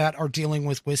things that are dealing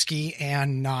with whiskey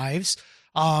and knives,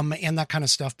 and that kind of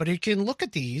stuff, but you can look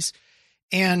at these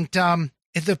and,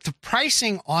 the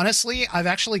pricing, honestly, I've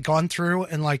actually gone through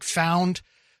and like found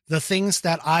the things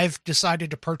that I've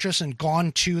decided to purchase and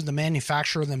gone to the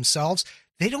manufacturer themselves.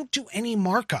 They don't do any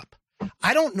markup.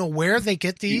 I don't know where they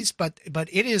get these, but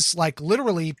it is like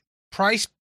literally price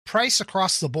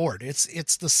across the board.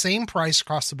 It's the same price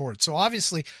across the board. So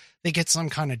obviously they get some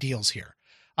kind of deals here.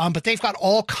 But they've got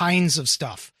all kinds of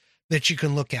stuff that you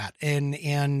can look at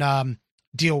and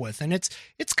deal with. And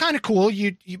it's kind of cool.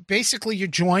 You basically you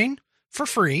join for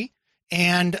free.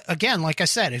 And again, like I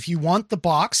said, if you want the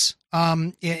box,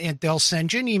 they'll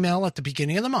send you an email at the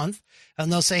beginning of the month,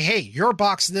 and they'll say, hey, your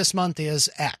box this month is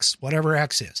X, whatever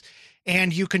X is.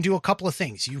 And you can do a couple of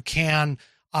things. You can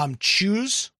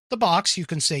choose the box, you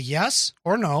can say yes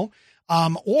or no.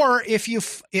 Or if you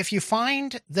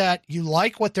find that you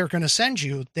like what they're going to send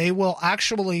you, they will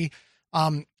actually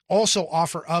also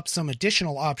offer up some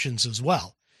additional options as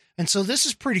well. And so this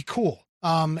is pretty cool.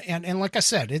 And like I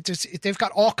said, they've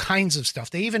got all kinds of stuff.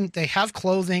 They have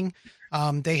clothing.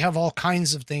 They have all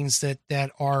kinds of things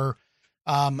that are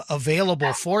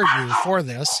available for you for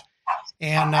this.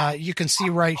 And you can see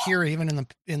right here, even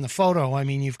in the photo, I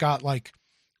mean, you've got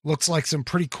looks like some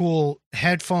pretty cool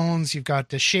headphones. You've got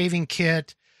the shaving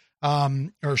kit,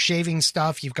 or shaving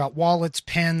stuff. You've got wallets,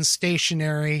 pens,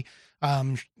 stationery,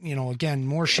 again,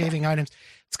 more shaving items.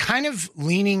 It's kind of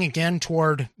leaning again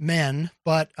toward men,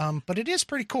 but it is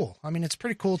pretty cool. I mean, it's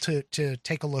pretty cool to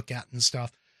take a look at and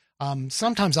stuff.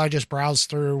 Sometimes I just browse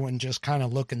through and just kind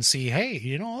of look and see,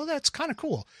 hey, that's kind of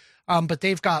cool. But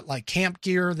they've got like camp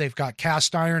gear. They've got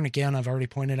cast iron. Again, I've already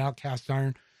pointed out cast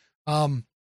iron.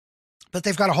 But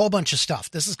they've got a whole bunch of stuff.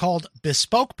 This is called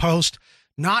Bespoke Post,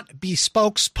 not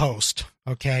Bespokes Post.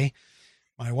 Okay.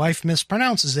 My wife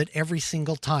mispronounces it every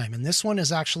single time. And this one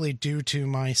is actually due to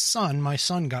my son. My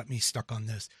son got me stuck on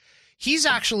this. He's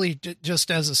actually,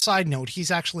 just as a side note,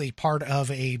 he's actually part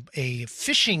of a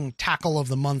fishing tackle of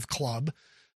the month club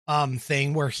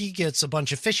thing where he gets a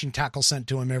bunch of fishing tackle sent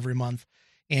to him every month.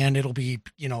 And it'll be,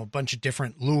 a bunch of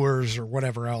different lures or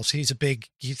whatever else. He's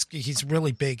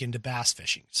really big into bass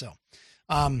fishing. So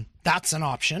that's an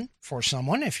option for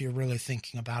someone if you're really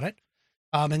thinking about it.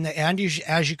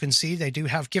 As you can see, they do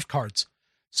have gift cards.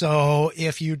 So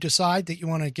if you decide that you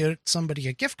want to get somebody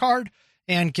a gift card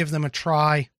and give them a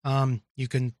try, you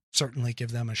can certainly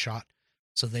give them a shot.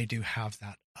 So they do have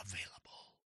that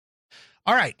available.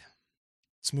 All right,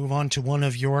 let's move on to one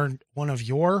of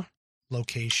your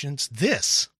locations.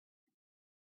 This,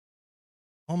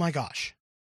 oh my gosh,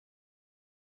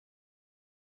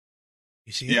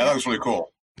 you see? Yeah, that was really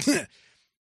cool.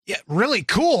 Yeah, really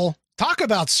cool. Talk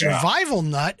about survival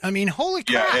nut. I mean, holy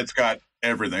crap. Yeah, it's got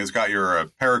everything. It's got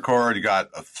your paracord. You got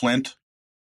a flint.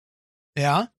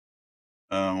 Yeah.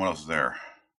 What else is there?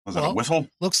 Was that a whistle?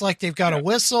 Looks like they've got a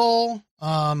whistle.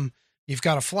 You've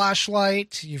got a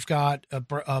flashlight. You've got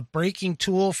a braking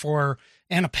tool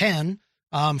and a pen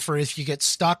for if you get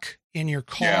stuck in your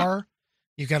car. Yeah.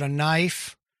 You've got a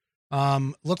knife.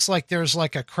 Looks like there's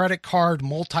like a credit card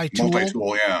multi-tool.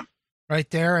 Multi-tool, yeah. Right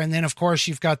there. And then of course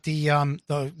you've got the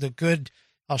good,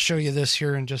 I'll show you this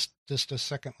here in just a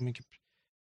second. Let me get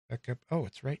back up. Oh,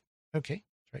 it's right. Okay.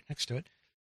 It's right next to it.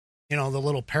 The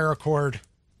little paracord,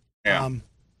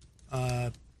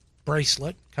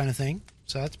 bracelet kind of thing.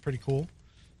 So that's pretty cool.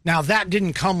 Now that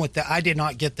didn't come with I did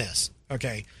not get this.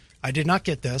 Okay. I did not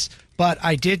get this, but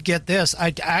I did get this.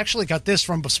 I actually got this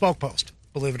from Bespoke Post,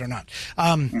 believe it or not.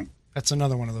 That's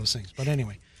another one of those things. But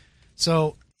anyway,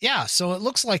 so yeah, so it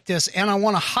looks like this. And I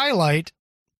want to highlight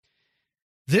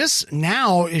this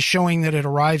now is showing that it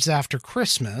arrives after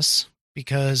Christmas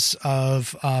because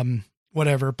of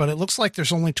whatever, but it looks like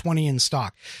there's only 20 in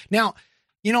stock. Now,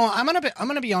 I'm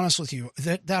going to be honest with you,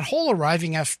 that whole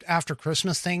arriving after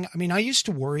Christmas thing. I mean, I used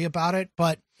to worry about it,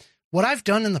 but what I've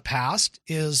done in the past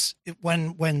is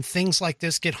when things like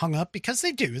this get hung up, because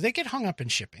they get hung up in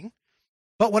shipping.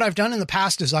 But what I've done in the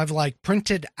past is I've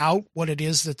printed out what it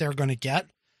is that they're going to get,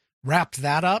 wrap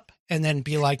that up, and then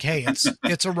be like, hey,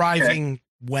 it's arriving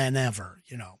whenever,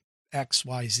 X,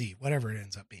 Y, Z, whatever it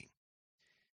ends up being.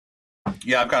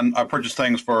 Yeah, I've purchased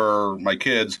things for my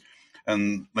kids,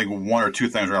 and like one or two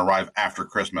things are going to arrive after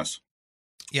Christmas.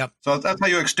 Yep. So that's how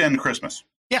you extend Christmas.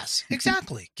 Yes,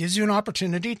 exactly. Gives you an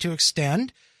opportunity to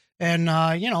extend and,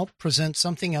 present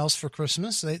something else for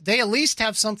Christmas. They at least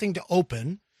have something to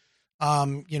open,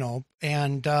 and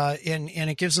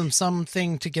it gives them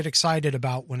something to get excited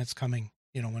about when it's coming,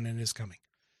 when it is coming.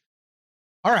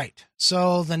 All right.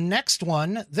 So the next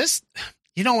one, this,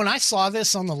 when I saw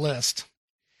this on the list,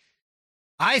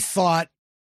 I thought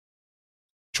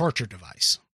torture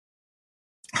device.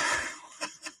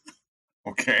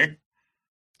 Okay.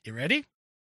 You ready?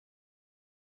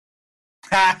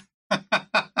 I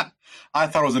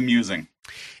thought it was amusing.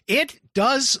 It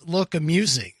does look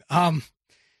amusing.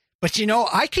 But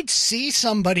I could see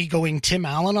somebody going Tim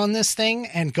Allen on this thing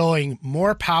and going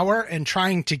more power and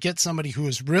trying to get somebody who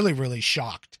is really, really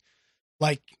shocked.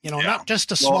 Not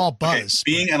just a small buzz.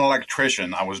 Okay. Being an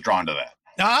electrician, I was drawn to that.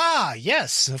 Ah,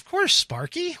 yes, of course,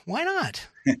 Sparky. Why not?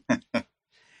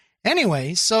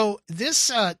 Anyway, so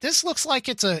this looks like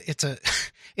it's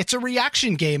a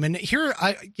reaction game. And here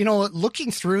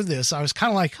looking through this, I was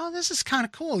kind of like, oh, this is kind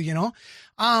of cool.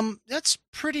 That's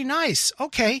pretty nice.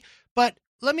 Okay. But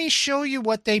let me show you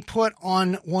what they put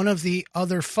on one of the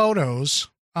other photos.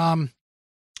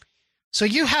 So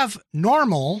you have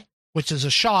normal, which is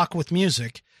a shock with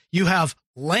music. You have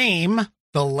lame,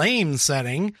 the lame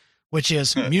setting, which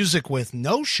is music with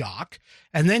no shock.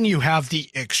 And then you have the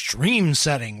extreme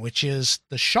setting, which is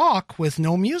the shock with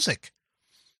no music.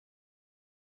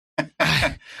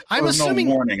 I'm assuming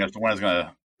no warning as to when it's going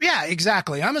to. Yeah,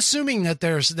 exactly. I'm assuming that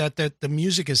that the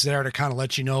music is there to kind of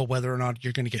let you know whether or not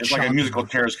you're going to get It's shocked. like a musical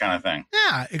chairs kind of thing.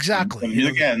 Yeah, exactly. When the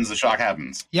music ends, the shock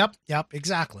happens. Yep,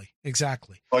 exactly.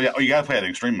 Oh, yeah. You got to play it in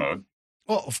extreme mode.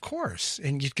 Well, of course.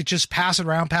 And you could just pass it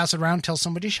around until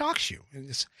somebody shocks you.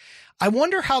 I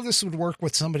wonder how this would work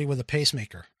with somebody with a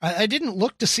pacemaker. I didn't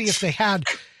look to see if they had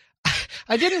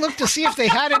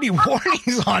any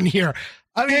warnings on here.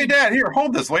 I mean, hey, Dad, here,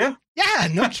 hold this, will you? Yeah,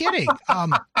 no kidding.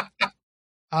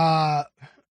 Yeah,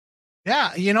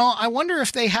 I wonder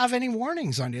if they have any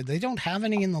warnings on it. They don't have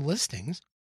any in the listings.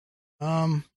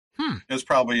 It's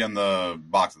probably in the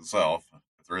box itself,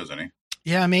 if there is any.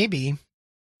 Yeah, maybe.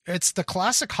 It's the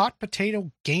classic hot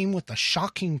potato game with a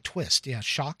shocking twist. Yeah,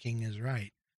 shocking is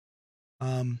right.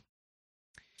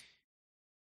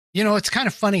 It's kind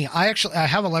of funny. I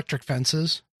have electric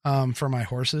fences for my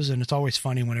horses, and it's always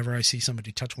funny whenever I see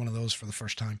somebody touch one of those for the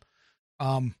first time.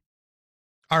 All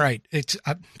right.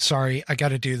 I'm sorry. I got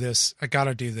to do this.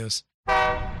 All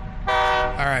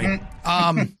right.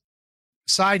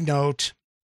 Side note,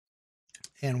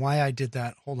 and why I did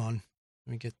that. Hold on.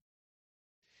 Let me get.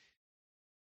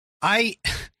 I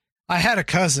had a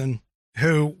cousin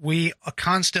who we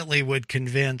constantly would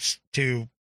convince to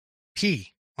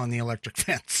pee on the electric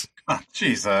fence. Oh,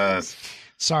 Jesus.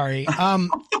 Sorry. I'm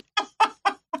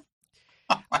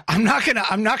not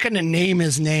gonna name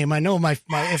his name. I know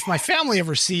if my family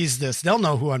ever sees this, they'll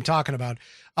know who I'm talking about.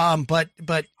 But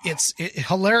it's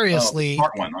hilariously.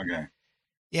 Part one. Okay.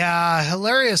 Yeah,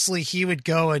 hilariously, he would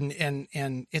go and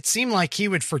it seemed like he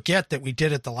would forget that we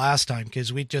did it the last time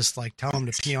because we'd just like tell him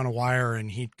to pee on a wire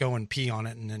and he'd go and pee on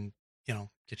it and then,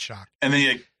 get shocked. And then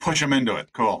you push him into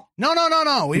it. Cool.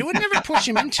 No. We would never push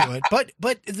him into it. But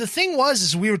the thing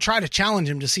is we would try to challenge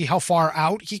him to see how far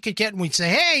out he could get. And we'd say,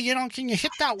 hey, can you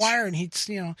hit that wire? And he'd,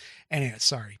 anyway,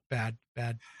 sorry, bad.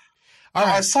 All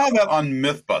right. I saw that on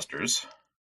Mythbusters.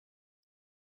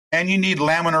 And you need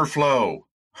laminar flow.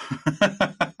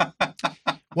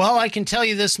 Well, I can tell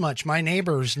you this much. My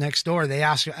neighbors next door, they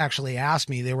actually asked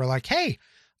me, they were like, hey,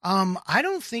 I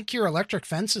don't think your electric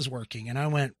fence is working. And I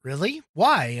went, really?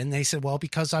 Why? And they said, well,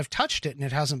 because I've touched it and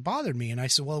it hasn't bothered me. And I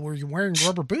said, well, were you wearing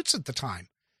rubber boots at the time?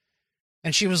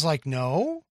 And she was like,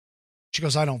 no. She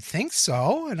goes, I don't think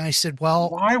so. And I said, well,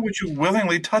 why would you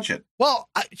willingly touch it? Well,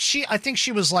 I think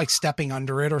she was like stepping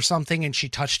under it or something and she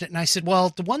touched it. And I said, well,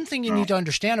 the one thing you need to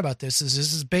understand about this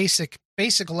is basic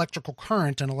electrical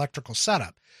current and electrical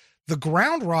setup. The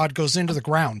ground rod goes into the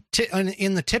ground.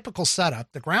 In the typical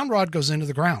setup, the ground rod goes into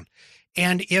the ground.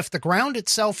 And if the ground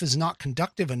itself is not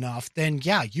conductive enough, then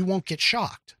yeah, you won't get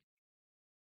shocked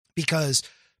because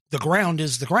the ground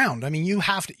is the ground. I mean,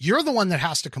 you're the one that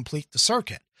has to complete the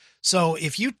circuit. So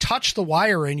if you touch the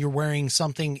wire and you're wearing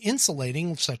something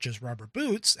insulating, such as rubber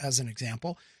boots, as an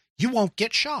example, you won't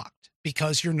get shocked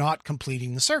because you're not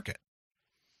completing the circuit.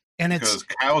 And because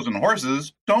cows and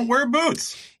horses don't wear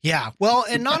boots. Yeah. Well,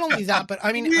 and not only that, but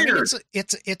I mean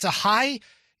it's a high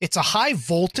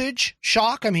voltage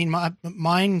shock. I mean,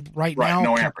 mine right now.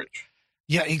 No amperage.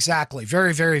 Yeah, exactly.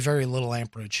 Very, very, very little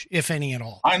amperage, if any at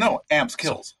all. I know. Amps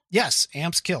kills. So, yes.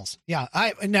 Amps kills. Yeah.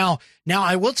 Now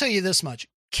I will tell you this much.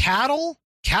 Cattle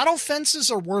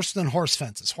fences are worse than horse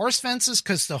fences. Horse fences,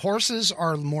 because the horses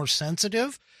are more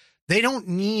sensitive, they don't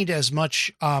need as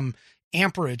much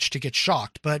amperage to get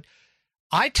shocked. But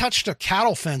I touched a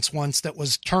cattle fence once that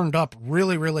was turned up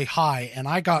really, really high, and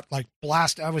I got like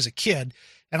blasted. I was a kid,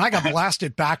 and I got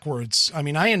blasted backwards. I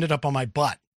mean, I ended up on my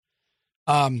butt.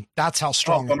 That's how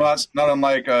strong it was. Not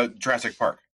unlike Jurassic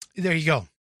Park. There you go.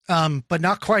 But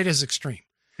not quite as extreme.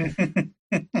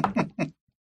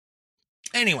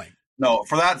 Anyway. No,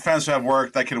 for that fence to have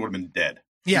worked, that kid would have been dead.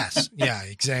 Yes. Yeah,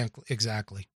 exactly.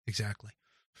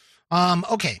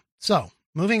 Okay. So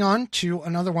moving on to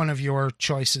another one of your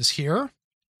choices here.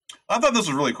 I thought this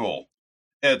was really cool.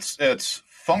 It's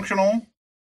functional.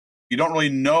 You don't really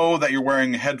know that you're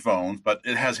wearing headphones, but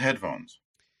it has headphones.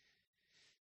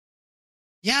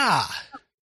 Yeah.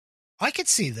 I could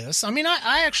see this. I mean,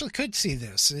 I actually could see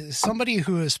this. Somebody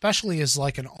who especially is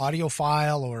like an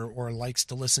audiophile or likes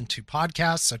to listen to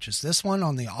podcasts such as this one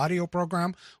on the audio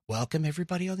program. Welcome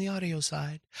everybody on the audio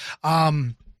side.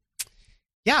 Yeah,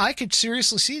 I could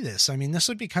seriously see this. I mean, this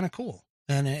would be kind of cool.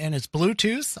 And it's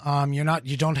Bluetooth.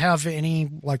 You don't have any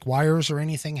like wires or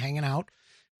anything hanging out.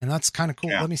 And that's kind of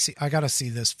cool. Yeah. Let me see. I got to see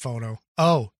this photo.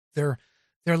 Oh, they're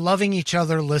loving each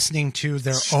other, listening to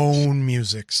their own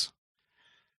musics.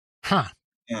 Huh.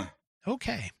 Yeah.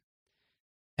 Okay.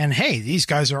 And hey, these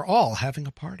guys are all having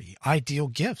a party. Ideal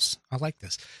gifts. I like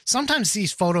this. Sometimes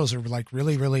these photos are like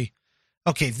really, really.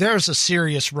 Okay, there's a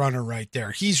serious runner right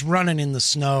there. He's running in the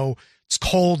snow. It's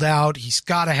cold out. He's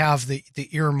got to have the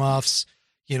earmuffs.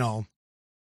 You know.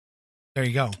 There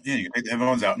you go. Yeah, you take the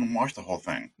headphones out and watch the whole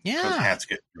thing. Yeah. Those hats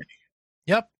get dirty.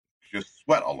 Yep. Just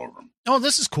sweat all over them. Oh,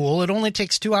 this is cool. It only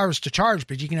takes 2 hours to charge,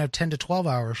 but you can have 10 to 12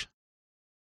 hours.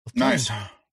 Nice.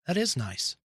 That is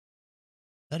nice.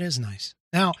 That is nice.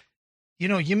 Now, you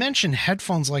know, you mentioned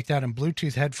headphones like that and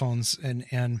Bluetooth headphones, and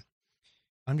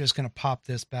I'm just going to pop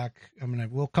this back.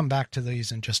 We'll come back to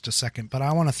these in just a second, but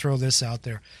I want to throw this out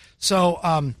there.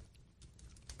 So,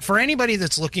 for anybody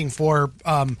that's looking for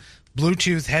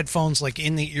Bluetooth headphones, like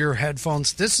in the ear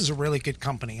headphones, this is a really good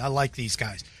company. I like these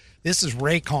guys. This is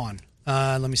Raycon.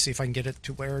 Let me see if I can get it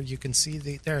to where you can see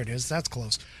there it is. That's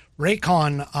close.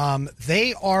 Raycon.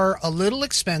 They are a little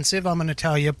expensive, I'm going to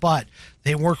tell you, but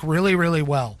they work really, really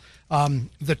well.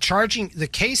 The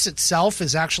case itself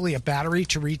is actually a battery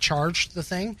to recharge the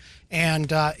thing.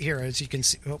 And here, as you can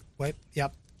see,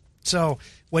 yep. So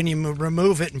when you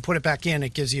remove it and put it back in,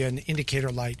 it gives you an indicator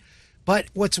light. But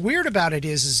what's weird about it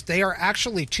is they are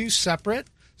actually two separate.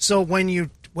 So when you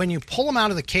pull them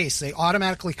out of the case, they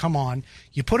automatically come on.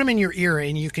 You put them in your ear,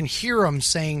 and you can hear them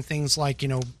saying things like, you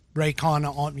know, Raycon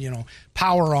on, you know,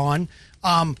 power on.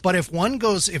 But if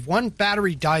one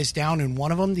battery dies down in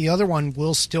one of them, the other one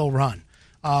will still run.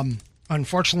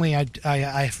 Unfortunately,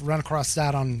 I've run across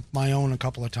that on my own a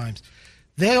couple of times.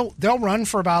 They'll run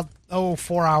for about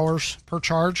 4 hours per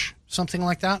charge, something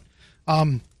like that.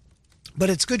 But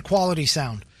it's good quality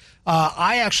sound.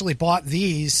 I actually bought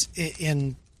these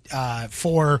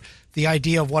for the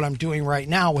idea of what I'm doing right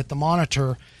now with the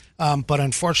monitor. But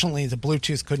unfortunately, the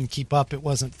Bluetooth couldn't keep up. It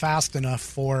wasn't fast enough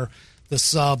for the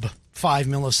sub 5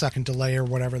 millisecond delay or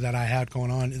whatever that I had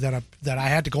going on, that I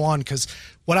had to go on, because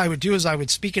what I would do is I would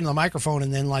speak into the microphone,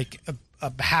 and then like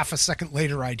a half a second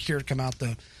later, I'd hear it come out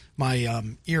my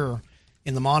ear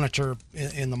in the monitor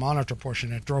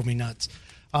portion. It drove me nuts.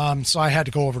 So I had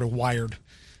to go over to wired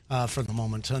for the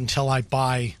moment until I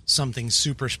buy something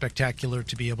super spectacular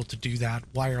to be able to do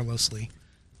that wirelessly.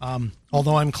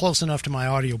 Although I'm close enough to my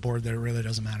audio board that it really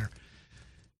doesn't matter.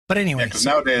 But anyway, because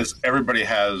nowadays everybody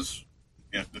has,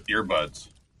 you know, the earbuds,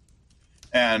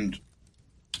 and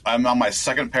I'm on my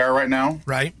second pair right now.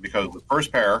 Right. Because the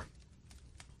first pair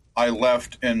I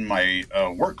left in my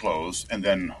work clothes and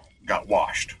then got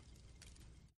washed.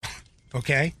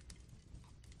 Okay.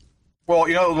 Well,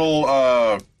 you know the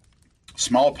little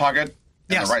small pocket on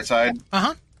Yes. the right side?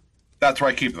 Uh-huh. That's where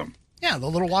I keep them. Yeah, the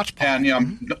little watch pocket. And, you know,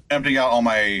 I'm emptying out all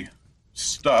my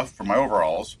stuff from my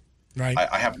overalls. Right.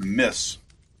 I happen to miss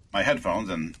my headphones,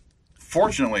 and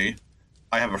fortunately,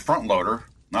 I have a front loader,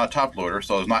 not a top loader,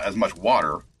 so there's not as much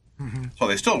water. Mm-hmm. So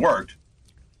they still worked.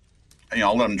 You know,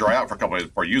 I'll let them dry out for a couple of days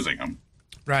before using them.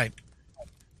 Right.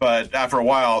 But after a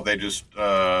while, they just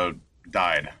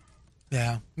died.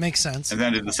 Yeah, makes sense. And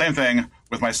then did the same thing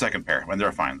with my second pair, when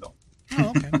they're fine, though. Oh,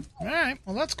 okay. All right.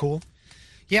 Well, that's cool.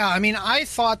 Yeah, I mean, I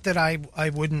thought that I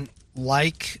wouldn't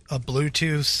like a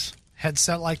Bluetooth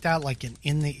headset like that, like an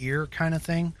in-the-ear kind of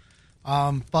thing.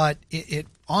 But it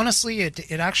honestly, it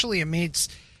actually makes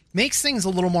things a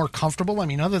little more comfortable. I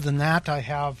mean, other than that, I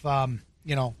have,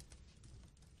 you know,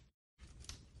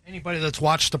 anybody that's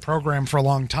watched the program for a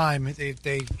long time,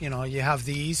 they you know, you have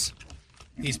these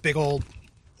big old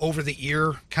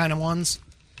over-the-ear kind of ones.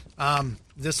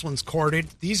 This one's corded.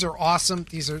 These are awesome.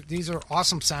 These are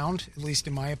awesome sound, at least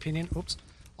in my opinion. Oops.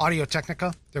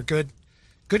 Audio-Technica. They're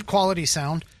good quality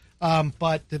sound.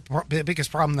 But the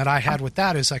biggest problem that I had with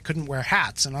that is I couldn't wear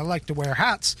hats, and I like to wear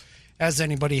hats, as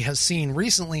anybody has seen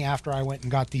recently after I went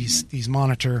and got these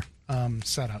monitor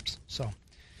setups. So,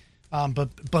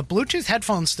 but Bluetooth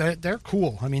headphones, they're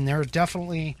cool. I mean, they're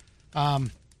definitely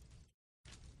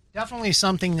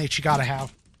something that you got to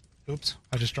have. Oops,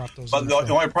 I just dropped those. But the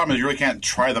only problem is you really can't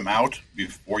try them out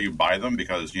before you buy them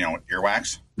because, you know,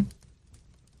 earwax.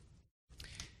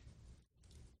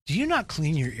 Do you not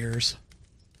clean your ears?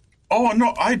 Oh,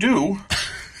 no, I do.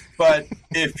 But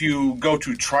if you go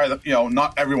to try them, you know,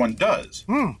 not everyone does.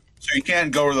 So you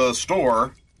can't go to the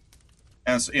store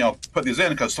and, you know, put these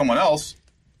in because someone else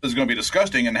is going to be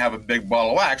disgusting and have a big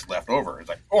bottle of wax left over. It's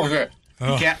like,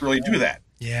 you can't really do that.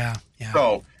 Yeah.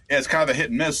 So it's kind of a hit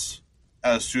and miss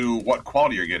as to what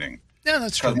quality you're getting. Yeah,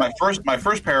 that's true. Because my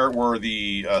first pair were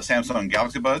the Samsung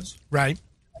Galaxy Buds. Right.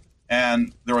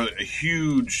 And there was a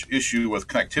huge issue with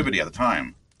connectivity at the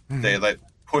time. Mm-hmm. They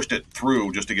pushed it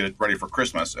through just to get it ready for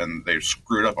Christmas, and they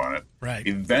screwed up on it. Right.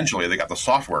 Eventually, they got the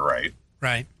software right.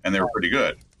 Right. And they were pretty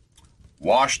good.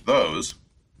 Washed those.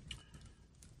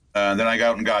 Then I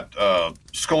got out and got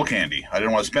Skull Candy. I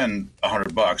didn't want to spend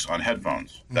 $100 on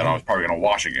headphones that I was probably going to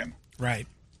wash again. Right.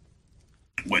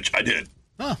 Which I did.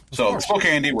 Oh, so Skull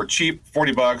Candy were cheap,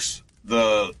 $40.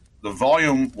 The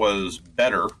volume was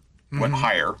better, went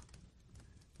higher,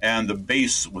 and the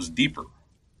bass was deeper.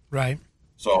 Right.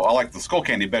 So I like the Skull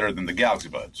Candy better than the Galaxy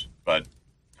Buds. But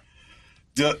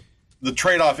the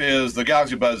trade-off is the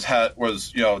Galaxy Buds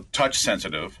was touch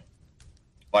sensitive,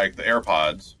 like the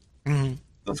AirPods. Mm-hmm.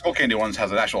 The Skull Candy ones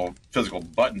has an actual physical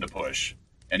button to push,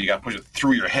 and you got to push it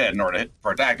through your head in order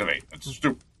for it to activate. It's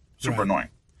super annoying.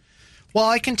 Well,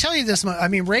 I can tell you this. I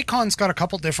mean, Raycon's got a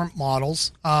couple different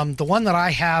models. The one that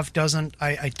I have doesn't.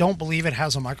 I don't believe it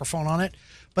has a microphone on it,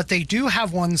 but they do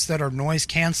have ones that are noise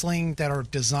canceling that are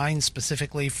designed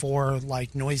specifically for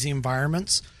like noisy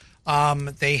environments.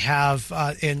 They have,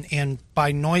 and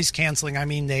by noise canceling, I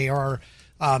mean they are.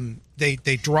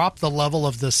 They drop the level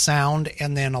of the sound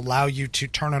and then allow you to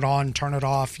turn it on, turn it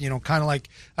off, kind of like,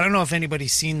 I don't know if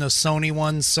anybody's seen those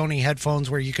Sony headphones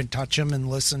where you can touch them and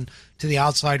listen to the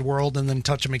outside world and then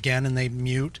touch them again and they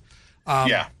mute.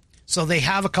 Yeah. So they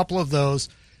have a couple of those.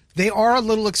 They are a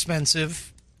little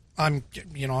expensive. I'm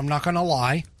not going to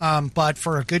lie. But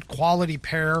for a good quality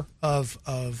pair of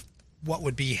what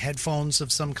would be headphones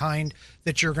of some kind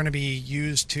that you're going to be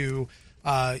used to,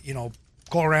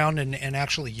 go around and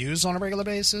actually use on a regular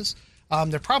basis.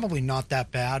 They're probably not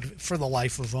that bad for the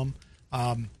life of them.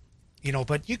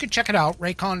 But you can check it out.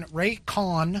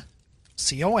 Raycon,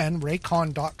 C-O-N,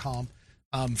 Raycon.com,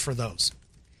 for those.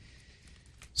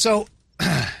 So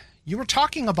you were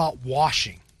talking about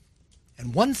washing.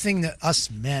 And one thing that us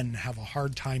men have a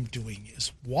hard time doing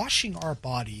is washing our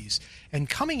bodies and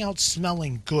coming out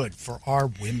smelling good for our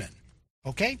women.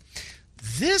 Okay?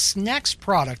 This next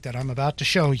product that I'm about to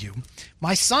show you,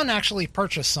 my son actually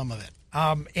purchased some of it,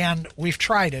 and we've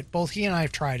tried it. Both he and I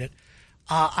have tried it.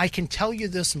 I can tell you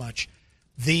this much.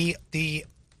 The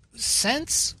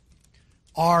scents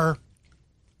are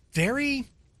very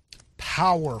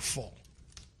powerful,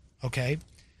 okay?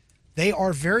 They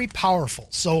are very powerful.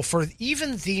 So for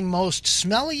even the most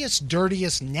smelliest,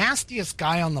 dirtiest, nastiest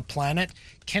guy on the planet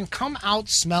can come out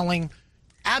smelling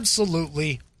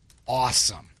absolutely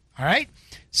awesome. All right,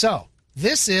 so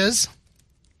this is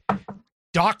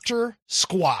Dr.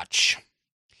 Squatch.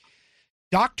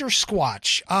 Dr.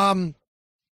 Squatch.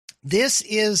 This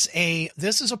is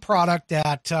a product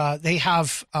that they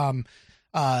have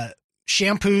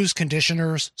shampoos,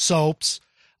 conditioners, soaps,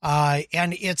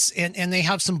 and they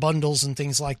have some bundles and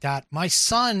things like that. My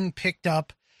son picked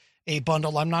up a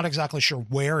bundle. I'm not exactly sure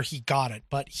where he got it,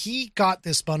 but he got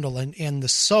this bundle in the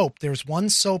soap. There's one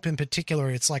soap in particular.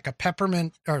 It's like a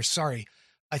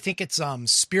I think it's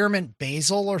spearmint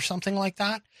basil or something like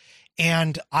that.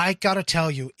 And I got to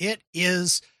tell you, it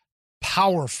is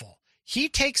powerful. He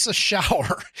takes a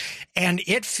shower and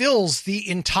it fills the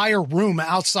entire room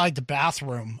outside the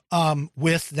bathroom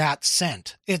with that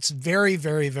scent. It's very,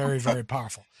 very, very, very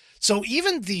powerful. So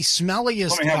even the smelliest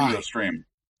Something happened to the stream.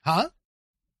 Huh?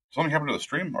 Something happened to the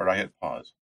stream, or did I hit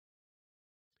pause?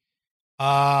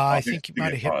 I think you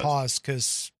might have hit pause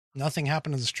because nothing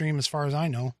happened to the stream as far as I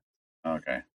know.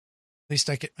 Okay. At least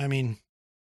I could, no,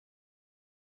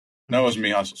 it was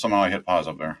me. Somehow I hit pause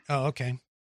up there. Oh, okay.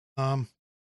 Never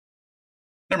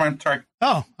mind. Sorry.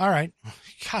 Oh, all right.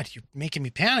 God, you're making me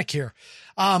panic here.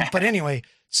 But anyway,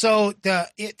 so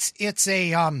it's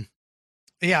a, I'm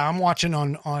watching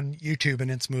on YouTube and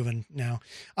it's moving now.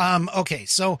 Okay.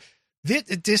 So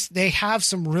they have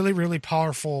some really, really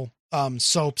powerful,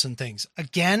 soaps and things.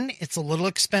 Again, it's a little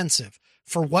expensive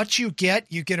for what you get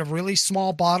a really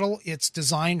small bottle. It's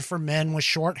designed for men with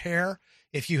short hair.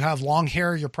 If you have long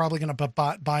hair, you're probably going to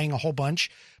be buying a whole bunch,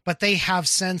 but they have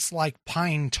scents like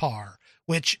pine tar,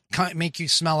 which make you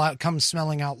come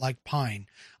smelling out like pine.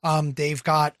 They've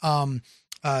got,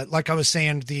 like I was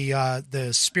saying, the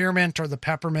spearmint or the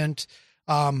peppermint,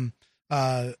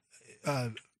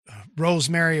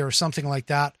 rosemary or something like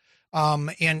that.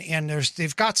 And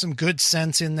they've got some good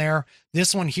scents in there.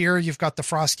 This one here, you've got the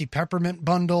frosty peppermint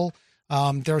bundle.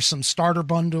 There's some starter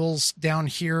bundles down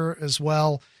here as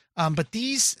well. But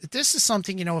this is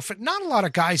something, if not a lot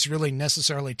of guys really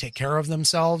necessarily take care of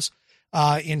themselves,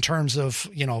 in terms of,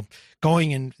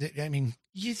 going and, I mean,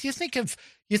 you think of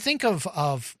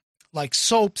like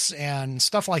soaps and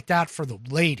stuff like that for the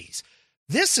ladies.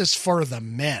 This is for the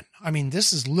men. I mean,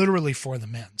 this is literally for the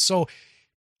men. So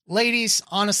ladies,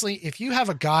 honestly, if you have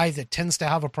a guy that tends to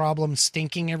have a problem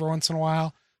stinking every once in a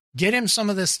while, get him some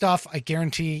of this stuff. I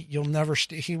guarantee he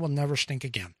will never stink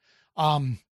again.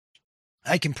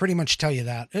 I can pretty much tell you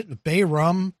that. Bay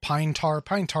rum, pine tar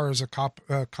is a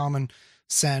common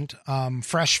scent.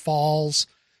 Fresh Falls,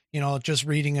 just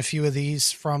reading a few of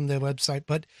these from the website,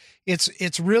 but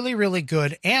it's really, really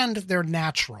good. And they're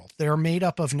natural. They're made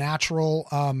up of natural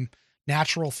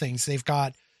things. They've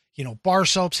got, bar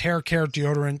soaps, hair care,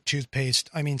 deodorant, toothpaste.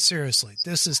 I mean, seriously,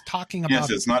 this is talking about. Yes,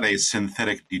 it's not a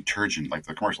synthetic detergent like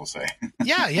the commercials say.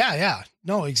 Yeah.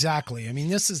 No, exactly. I mean,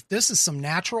 this is some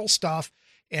natural stuff,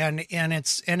 and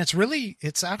it's really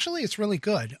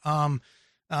good.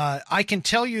 I can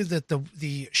tell you that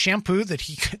the shampoo that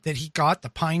he got, the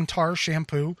pine tar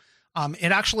shampoo,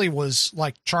 it actually was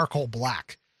like charcoal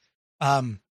black.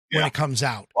 When it comes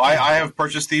out. Well, I have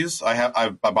purchased these. I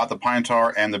bought the pine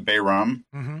tar and the bay rum.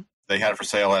 Mm-hmm. They had it for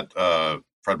sale at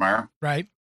Fred Meyer. Right.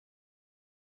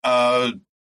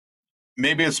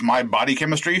 Maybe it's my body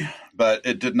chemistry, but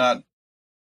it did not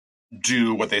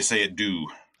do what they say it do.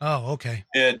 Oh, okay.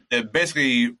 It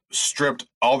basically stripped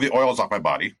all the oils off my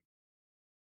body.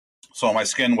 So my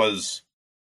skin was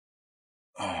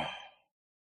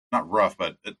not rough,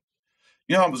 but it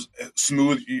was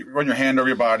smooth. You run your hand over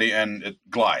your body and it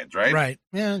glides, right? Right.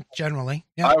 Yeah, generally.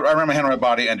 Yeah. I ran my hand on my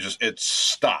body and it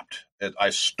stopped.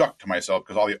 I stuck to myself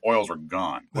because all the oils were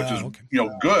gone, which is, okay.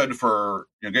 Good for,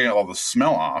 getting all the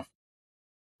smell off.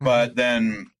 Mm-hmm. But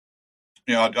then,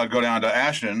 I'd go down to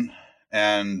Ashton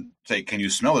and say, can you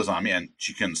smell this on me? And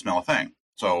she couldn't smell a thing.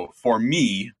 So for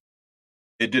me,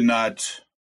 it did not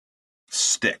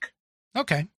stick.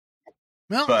 Okay.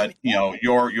 Well, but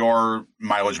your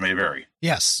mileage may vary.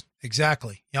 Yes,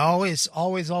 exactly. Always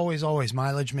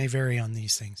mileage may vary on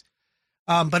these things.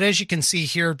 But as you can see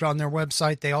here on their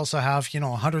website, they also have,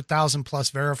 100,000 plus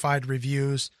verified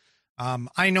reviews.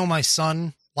 I know my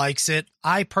son likes it.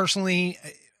 I personally,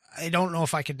 I don't know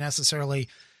if I could necessarily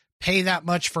pay that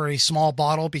much for a small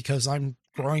bottle because I'm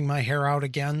growing my hair out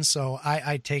again. So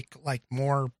I take like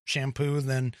more shampoo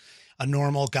than a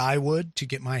normal guy would to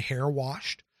get my hair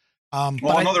washed.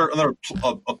 Well, another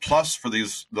plus for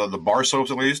these the bar soaps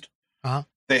at least,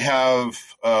 they have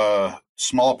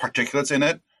small particulates in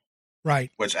it,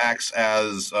 right? Which acts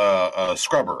as a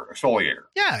scrubber, exfoliator.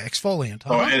 Yeah, exfoliant.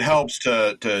 So it helps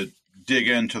to dig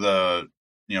into the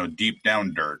deep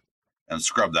down dirt and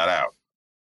scrub that out.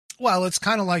 Well, it's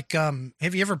kind of like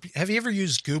have you ever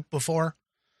used Goop before?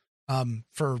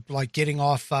 For like getting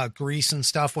off grease and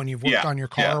stuff when you've worked on your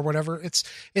car or whatever. It's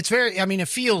very, it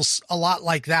feels a lot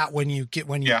like that when you get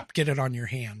it on your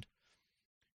hand.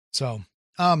 So,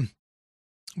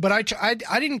 but I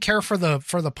didn't care for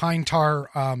the pine tar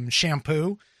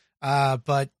shampoo,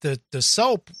 but the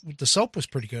soap was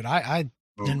pretty good. I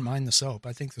didn't mind the soap.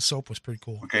 I think the soap was pretty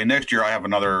cool. Okay, next year I have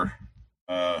another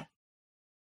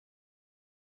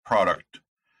product.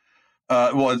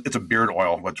 Well, it's a beard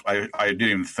oil, which I didn't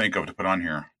even think of to put on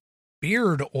here.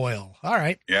 Beard oil. All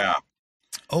right. Yeah.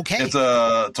 Okay. It's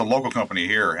a local company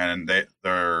here, and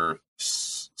their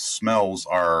smells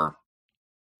are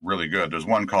really good. There's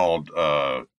one called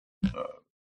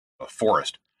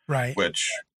Forest, right?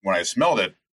 Which when I smelled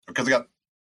it, because I got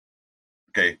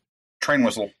train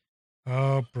whistle.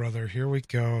 Oh, brother, here we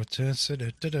go.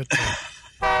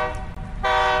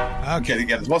 Okay,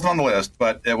 yeah, this wasn't on the list,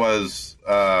 but it was.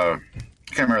 I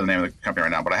can't remember the name of the company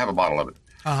right now, but I have a bottle of it.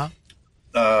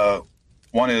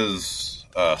 One is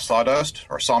sawdust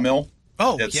or sawmill.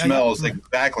 Oh, it smells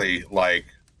exactly like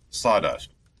sawdust.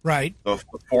 Right. The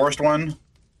Forest one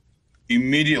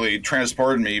immediately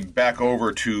transported me back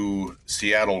over to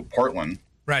Seattle, Portland.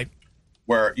 Right.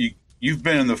 Where you've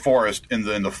been in the forest in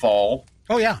the fall.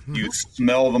 Oh yeah. Mm-hmm. You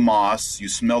smell the moss. You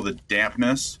smell the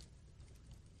dampness.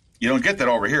 You don't get that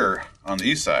over here on the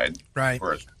east side, right?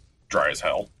 Where it's dry as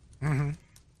hell. Mm-hmm.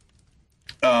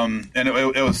 And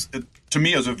it was to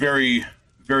me, it was a very,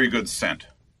 very good scent.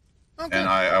 Okay. And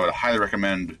I would highly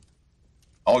recommend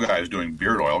all guys doing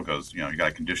beard oil because you got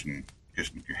to condition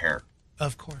your hair.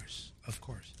 Of course.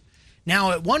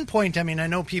 Now, at one point, I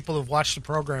know people have watched the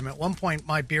program. At one point,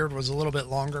 my beard was a little bit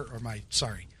longer, or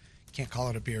can't call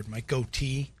it a beard. My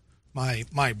goatee, my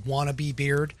wannabe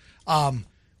beard.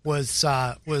 Was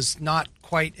not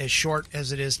quite as short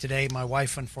as it is today. My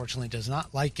wife, unfortunately, does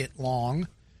not like it long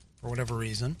for whatever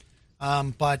reason.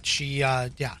 But she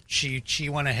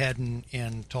went ahead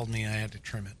and told me I had to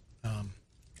trim it.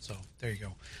 So there you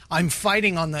go. I'm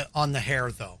fighting on the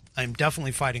hair though. I'm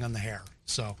definitely fighting on the hair.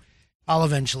 So I'll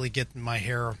eventually get my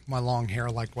long hair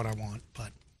like what I want.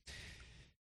 But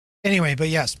anyway, but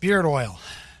yes, beard oil,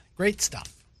 great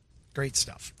stuff. Great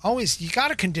stuff. Always, you got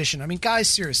to condition. Guys,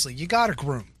 seriously, you got to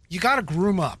groom. You got to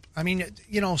groom up.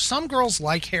 Some girls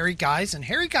like hairy guys, and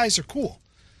hairy guys are cool.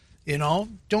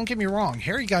 Don't get me wrong.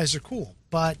 Hairy guys are cool.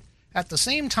 But at the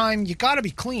same time, you got to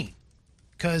be clean.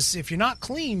 Because if you're not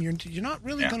clean, you're not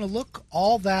really going to look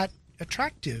all that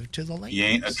attractive to the ladies. You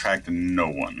ain't attracting no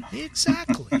one.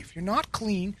 Exactly. If you're not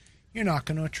clean, you're not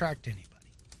going to attract anybody.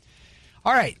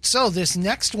 All right. So this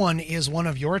next one is one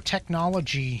of your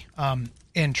technology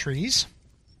entries.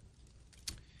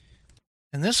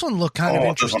 And this one looked kind of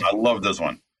interesting. This one, I love this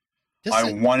one.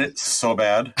 I want it so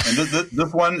bad. And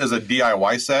this one is a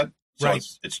DIY set, so right.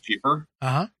 it's cheaper.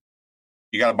 Uh-huh.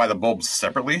 You got to buy the bulbs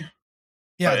separately.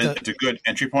 Yeah, it's a good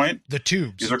entry point. The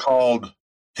tubes. These are called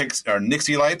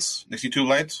Nixie lights, Nixie tube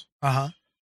lights. Uh-huh.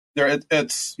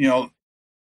 It's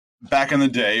back in the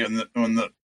day when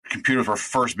the computers were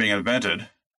first being invented,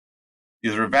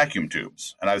 these are vacuum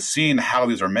tubes, and I've seen how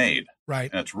these are made.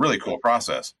 Right. And it's a really cool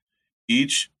process.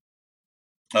 Each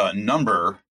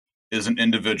number is an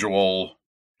individual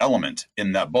element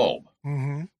in that bulb.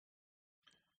 Mm-hmm.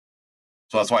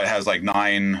 So that's why it has like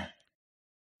 9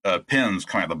 pins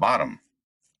coming at the bottom.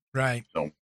 Right.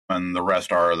 So, and the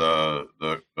rest are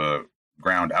the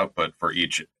ground output for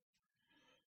each.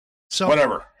 So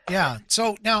whatever. Yeah.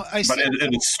 So now I see. But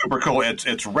it is super cool.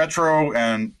 It's retro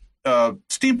and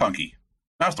steampunky.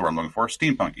 That's the word I'm looking for.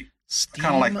 Steampunky. I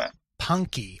kind of like that.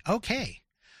 Punky. Okay.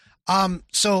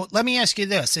 So let me ask you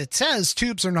this. It says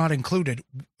tubes are not included.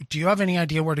 Do you have any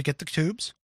idea where to get the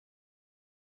tubes?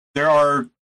 There are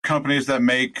companies that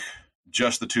make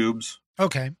just the tubes.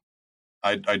 Okay.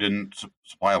 I didn't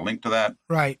supply a link to that.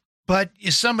 Right. But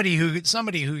somebody who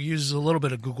uses a little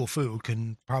bit of Google Foo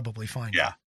can probably find it.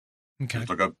 Okay. Just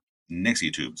look up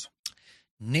Nixie tubes.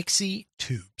 Nixie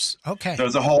tubes. Okay.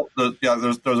 There's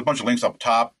there's a bunch of links up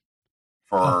top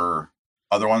for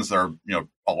other ones that are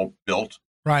all built.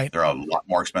 Right. They're a lot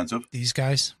more expensive. These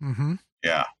guys. Mm-hmm.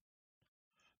 Yeah.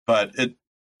 But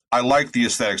I like the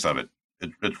aesthetics of it.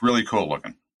 It's really cool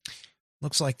looking.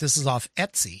 Looks like this is off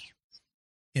Etsy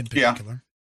in particular.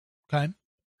 Yeah. Okay.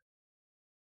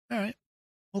 All right.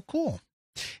 Well, cool.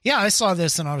 Yeah, I saw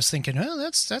this and I was thinking, oh,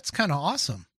 that's kind of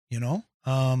awesome,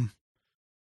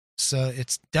 So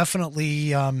it's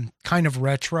definitely kind of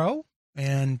retro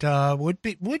and would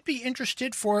be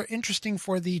interesting for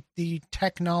the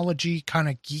technology kind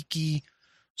of geeky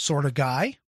sort of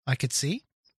guy. I could see.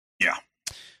 Yeah.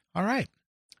 All right.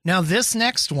 Now this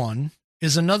next one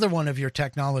is another one of your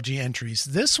technology entries.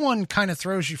 This one kind of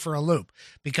throws you for a loop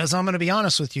because I'm going to be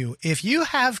honest with you. If you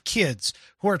have kids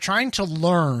who are trying to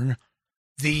learn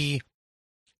the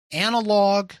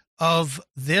analog of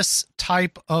this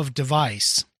type of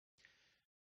device,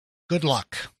 good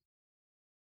luck.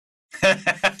 This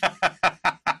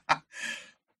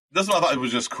one I thought it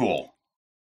was just cool.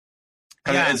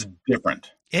 Yeah. It's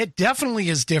different. It definitely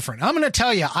is different. I'm going to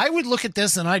tell you, I would look at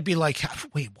this and I'd be like,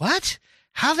 wait, what?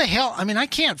 How the hell? I mean, I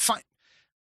can't find.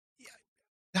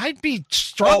 I'd be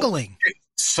struggling. Well,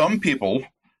 some people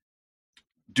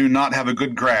do not have a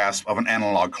good grasp of an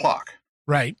analog clock.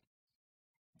 Right.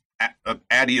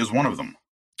 Addie is one of them.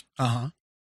 Uh-huh.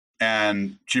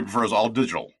 And she prefers all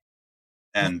digital.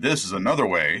 And this is another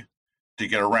way to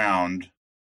get around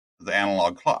the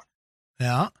analog clock.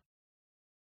 Yeah.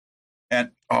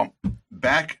 And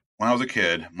back when I was a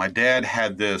kid, my dad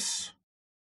had this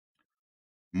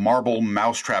marble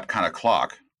mousetrap kind of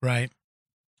clock. Right.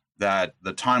 That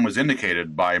the time was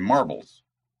indicated by marbles.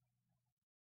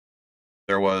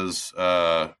 There was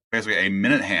basically a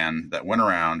minute hand that went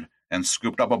around and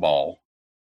scooped up a ball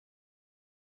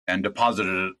and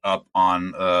deposited it up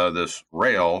on this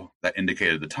rail that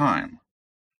indicated the time.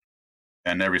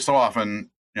 And every so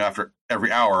often, after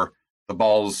every hour, the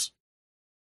balls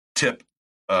tip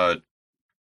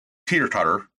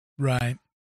teeter-totter. Right.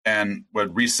 And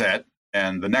would reset,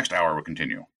 and the next hour would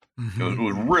continue. Mm-hmm. It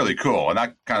was really cool. And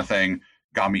that kind of thing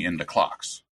got me into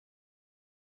clocks.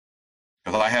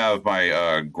 Because I have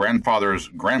my grandfather's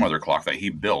grandmother clock that he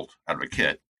built out of a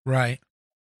kit. Right.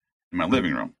 In my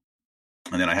living room.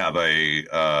 And then I have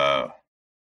a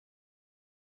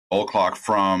old clock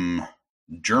from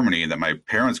Germany that my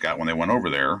parents got when they went over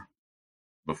there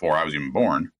before I was even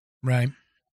born. Right.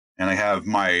 And I have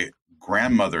my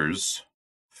grandmother's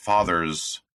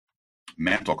father's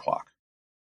mantle clock.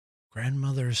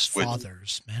 Grandmother's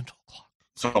father's mantle clock.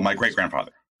 So my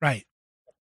great-grandfather. Right.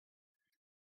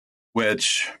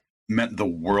 Which meant the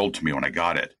world to me when I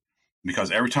got it.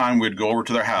 Because every time we'd go over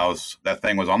to their house, that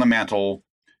thing was on the mantle.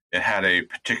 It had a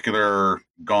particular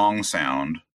gong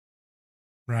sound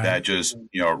that just,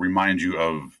 reminds you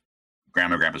of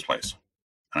Grandma and Grandpa's place.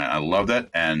 And I loved it.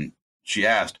 And she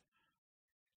asked,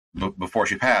 before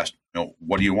she passed,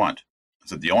 what do you want? I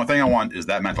said, the only thing I want is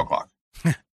that mantle clock.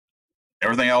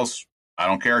 Everything else, I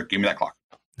don't care. Give me that clock.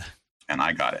 And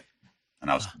I got it. and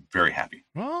I was very happy.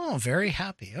 Oh, very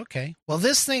happy. Okay. Well,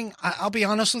 this thing, I'll be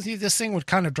honest with you, this thing would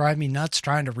kind of drive me nuts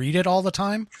trying to read it all the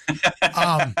time.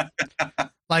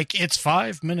 Like it's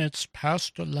 5 minutes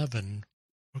past 11.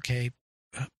 Okay.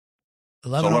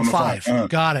 11:05.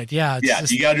 Got it. Yeah.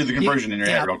 It's You got to do the conversion in your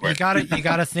head real quick. You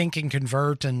got to think and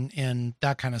convert and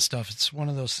that kind of stuff. It's one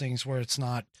of those things where it's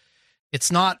not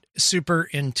super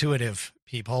intuitive,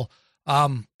 people.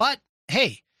 But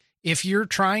hey, if you're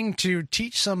trying to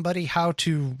teach somebody how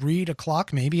to read a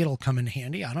clock, maybe it'll come in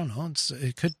handy. I don't know.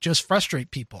 It could just frustrate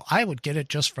people. I would get it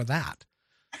just for that.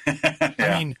 Yeah.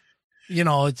 I mean,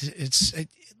 it's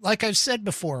like I've said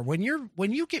before, when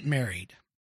you get married,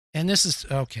 and this is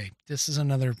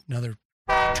another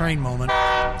train moment.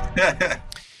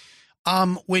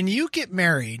 When you get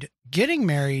married, getting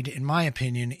married, in my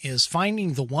opinion, is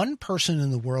finding the one person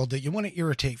in the world that you want to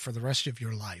irritate for the rest of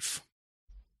your life.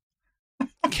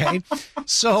 Okay.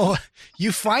 So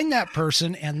you find that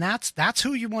person, and that's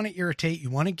who you want to irritate. You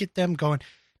want to get them going.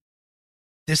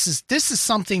 This is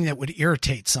something that would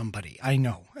irritate somebody. I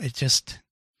know.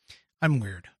 I'm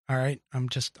weird. All right. I'm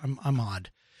odd.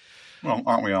 Well,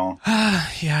 aren't we all?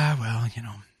 Yeah, well,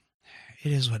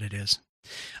 it is what it is.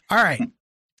 All right.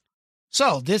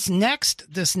 So this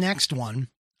next one,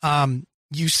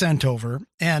 you sent over,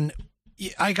 and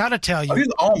I got to tell you, Are these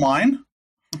all mine?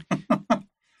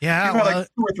 yeah, Well, like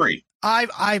 2 or 3.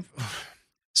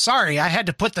 Sorry, I had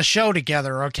to put the show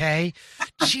together, okay?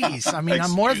 Jeez, I mean,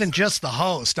 I'm more than just the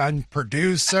host. I'm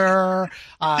producer,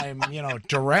 I'm,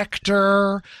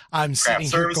 director, I'm sitting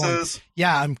Craft here services. going,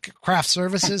 yeah, I'm craft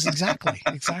services, exactly.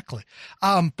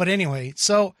 But anyway,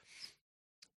 so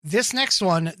this next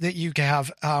one that you have,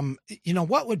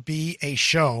 what would be a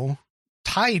show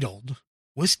titled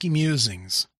Whiskey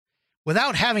Musings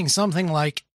without having something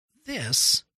like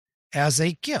this as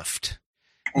a gift?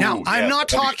 Now, Ooh, I'm yeah, not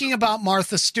talking about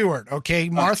Martha Stewart, okay?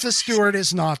 Martha Stewart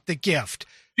is not the gift.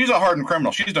 She's a hardened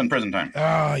criminal. She's done prison time.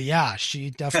 Oh, yeah,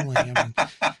 she definitely,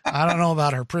 I don't know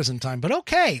about her prison time, but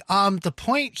okay. The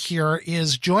point here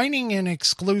is joining an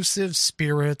exclusive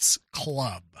spirits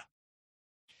club.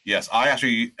 Yes, I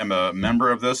actually am a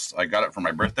member of this. I got it for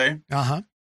my birthday. Uh-huh.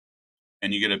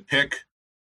 And you get to pick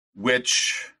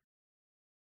which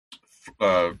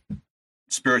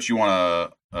spirits you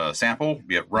want to sample,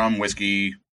 be it rum,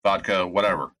 whiskey, vodka,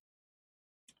 whatever.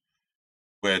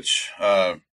 Which,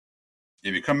 if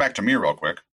you come back to me real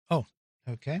quick. Oh,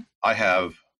 okay. I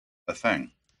have a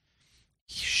thing.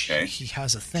 Okay. He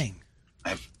has a thing.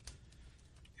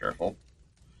 Careful.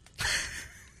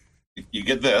 You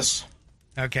get this.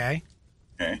 Okay.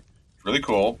 Okay. It's really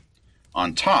cool.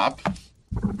 On top,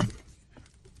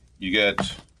 you get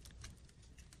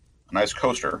a nice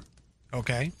coaster.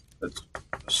 Okay. It's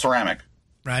ceramic.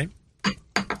 Right.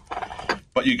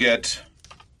 But you get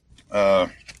these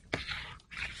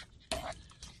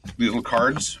little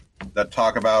cards that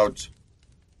talk about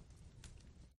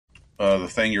the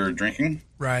thing you're drinking.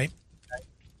 Right.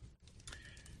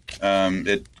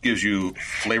 It gives you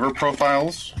flavor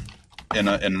profiles in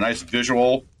a nice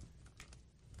visual.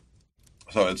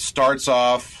 So it starts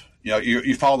off,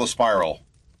 you follow the spiral.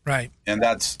 Right. And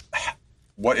that's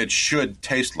what it should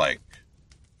taste like.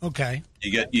 Okay.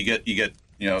 You get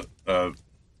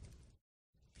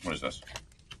what is this?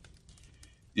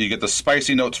 You get the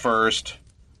spicy notes first,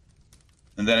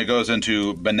 and then it goes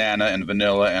into banana and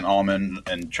vanilla and almond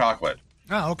and chocolate.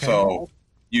 Oh, okay. So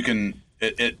you can,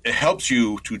 it helps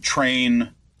you to train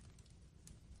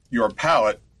your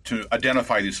palate to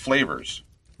identify these flavors.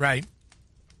 Right.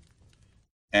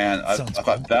 And I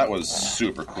thought that was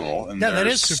super cool. And yeah, that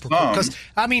is super cool. Because,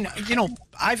 I mean,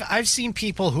 I've seen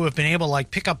people who have been able to,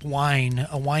 like, pick up a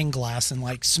wine glass and,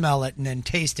 like, smell it and then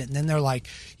taste it. And then they're like,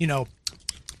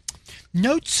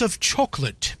 notes of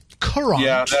chocolate, currant.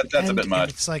 Yeah, that's a bit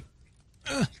much. It's like,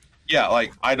 yeah,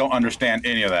 like, I don't understand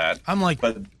any of that. I'm like,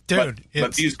 but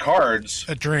these cards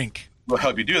a drink will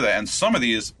help you do that. And some of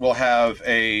these will have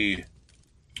a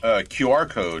QR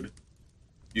code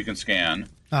you can scan.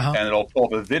 Uh-huh. And it'll pull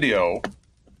up a video,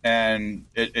 and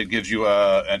it gives you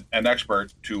an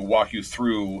expert to walk you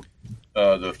through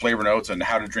the flavor notes and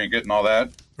how to drink it and all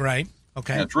that. Right.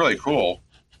 Okay. And it's really cool.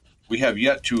 We have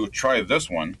yet to try this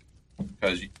one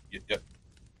because you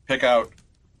pick out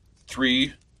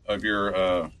 3 of your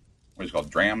what is it called,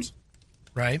 drams.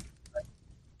 Right.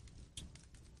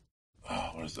 Oh,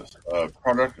 what is this?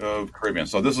 Product of Caribbean.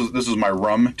 So this is my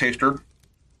rum taster.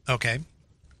 Okay.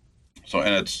 So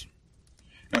and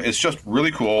it's just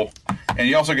really cool, and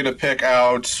you also get to pick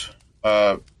out.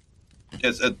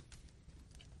 It's a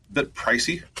bit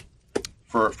pricey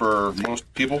for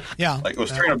most people. Yeah, like it was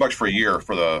 $300 for a year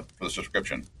for the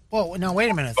subscription. Well, now wait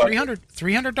a minute. But-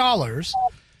 $300.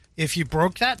 If you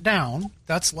broke that down,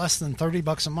 that's less than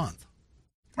 $30 a month.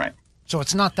 Right. So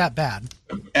it's not that bad.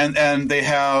 And they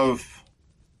have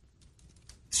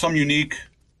some unique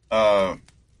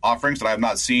offerings that I have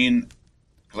not seen,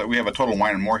 because we have a Total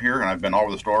Wine and More here, and I've been all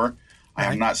over the store. I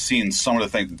have not seen some of the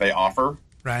things that they offer.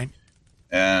 Right.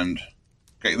 And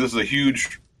okay, this is a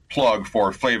huge plug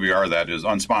for Flaviar that is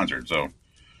unsponsored. So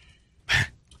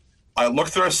I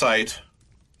looked through a site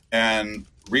and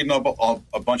reading up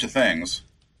a bunch of things.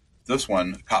 This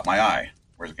one caught my eye.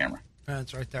 Where's the camera?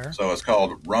 It's right there. So it's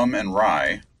called Rum and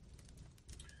Rye,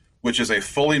 which is a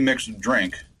fully mixed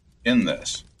drink in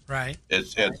this. Right.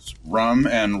 It's rum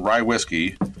and rye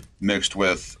whiskey mixed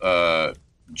with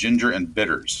ginger and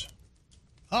bitters.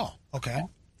 Oh, okay.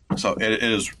 So it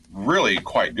is really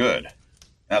quite good.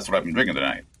 That's what I've been drinking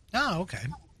tonight. Oh, okay.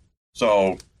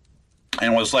 So,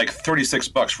 and it was like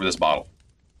 $36 for this bottle,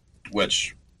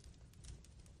 which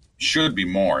should be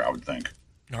more, I would think,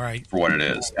 All right. for what it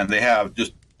is. And they have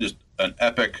just an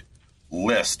epic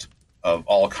list of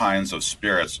all kinds of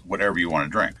spirits, whatever you want to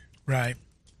drink. Right.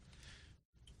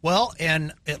 Well,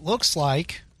 and it looks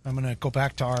like I'm going to go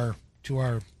back to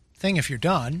our thing if you're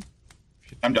done.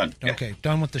 I'm done. Yeah. Okay,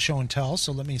 done with the show and tell.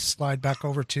 So let me slide back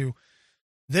over to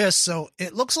this. So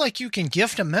it looks like you can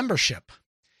gift a membership.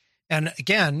 And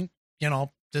again,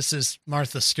 this is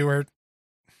Martha Stewart.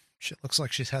 She looks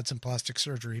like she's had some plastic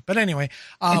surgery. But anyway,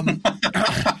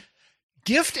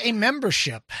 gift a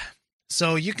membership.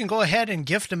 So you can go ahead and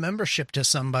gift a membership to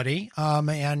somebody.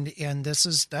 And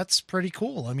that's pretty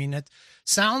cool. I mean, it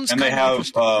sounds And kind they of have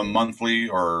interesting. monthly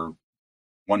or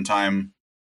one-time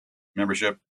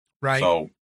membership. Right. So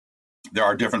there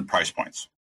are different price points.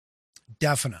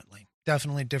 Definitely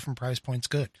different price points.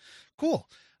 Good. Cool.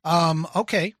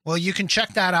 Okay. Well, you can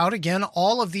check that out again.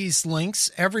 All of these links,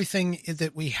 everything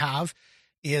that we have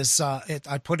is,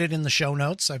 I put it in the show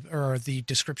notes or the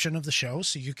description of the show.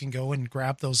 So you can go and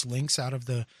grab those links out of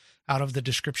the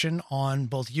description on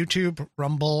both YouTube,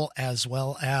 Rumble, as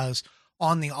well as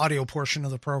on the audio portion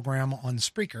of the program on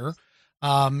Spreaker.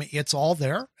 It's all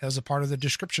there as a part of the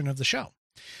description of the show.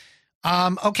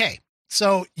 Okay.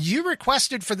 So you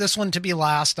requested for this one to be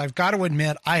last. I've got to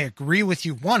admit, I agree with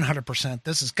you 100%.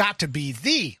 This has got to be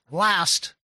the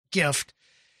last gift.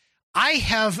 I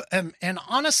have, and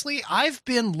honestly, I've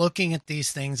been looking at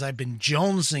these things. I've been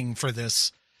jonesing for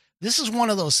this. This is one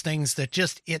of those things that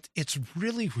just, it's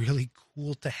really, really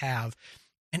cool to have.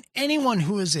 And anyone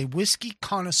who is a whiskey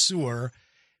connoisseur,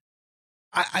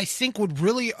 I think would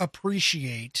really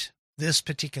appreciate this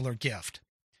particular gift.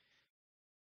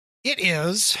 It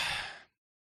is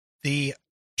the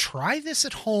Try This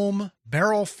at Home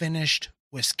barrel finished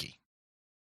whiskey.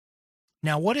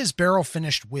 Now, what is barrel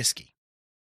finished whiskey?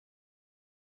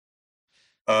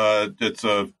 It's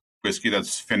a whiskey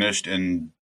that's finished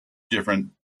in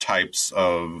different types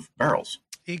of barrels.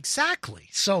 Exactly.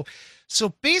 So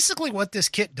basically what this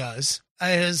kit does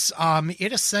is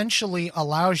it essentially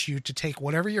allows you to take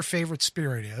whatever your favorite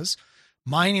spirit is,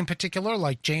 mine in particular,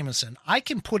 like Jameson. I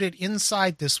can put it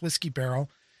inside this whiskey barrel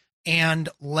and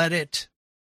let it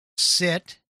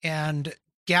sit and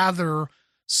gather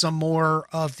some more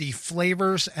of the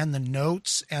flavors and the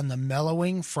notes and the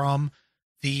mellowing from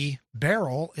the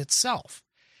barrel itself.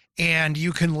 And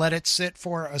you can let it sit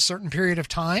for a certain period of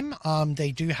time.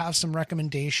 They do have some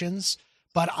recommendations,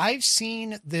 but I've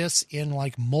seen this in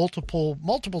like multiple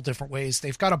different ways.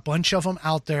 They've got a bunch of them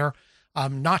out there.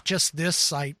 Not just this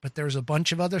site, but there's a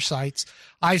bunch of other sites.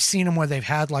 I've seen them where they've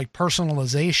had like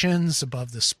personalizations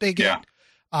above the spigot.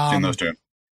 Yeah, seen those too.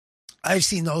 I've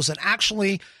seen those. And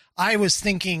actually, I was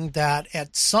thinking that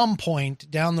at some point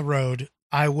down the road,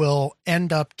 I will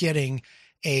end up getting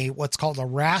what's called a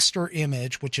raster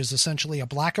image, which is essentially a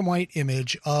black and white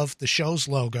image of the show's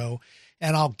logo.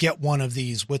 And I'll get one of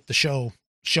these with the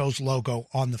show's logo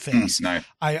on the face. Nice.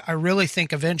 I really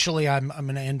think eventually I'm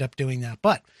going to end up doing that.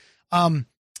 But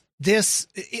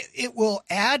it will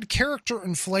add character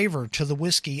and flavor to the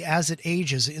whiskey as it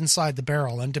ages inside the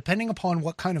barrel. And depending upon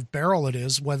what kind of barrel it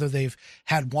is, whether they've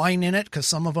had wine in it, because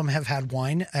some of them have had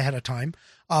wine ahead of time,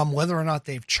 whether or not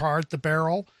they've charred the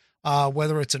barrel,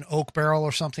 whether it's an oak barrel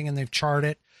or something and they've charred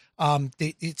it,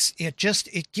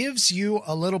 it gives you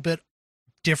a little bit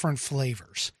different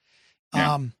flavors.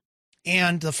 Yeah.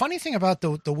 And the funny thing about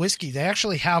the whiskey, they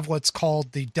actually have what's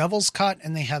called the Devil's Cut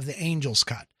and they have the Angel's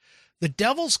Cut. The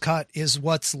Devil's Cut is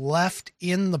what's left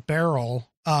in the barrel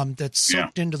that's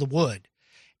soaked into the wood.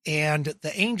 And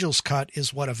the Angel's Cut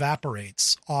is what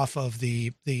evaporates off of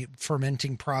the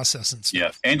fermenting process and stuff.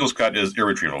 Yes, Angel's Cut is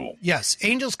irretrievable. Yes,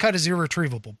 Angel's Cut is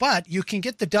irretrievable, but you can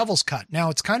get the Devil's Cut.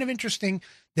 Now, it's kind of interesting.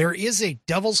 There is a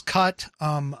Devil's Cut.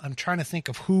 I'm trying to think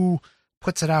of who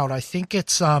puts it out. I think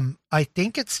it's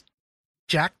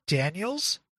Jack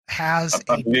Daniels has.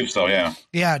 I believe so. Yeah.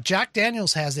 Yeah, Jack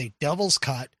Daniels has a Devil's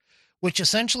Cut, which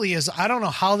essentially is, I don't know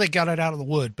how they got it out of the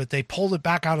wood, but they pulled it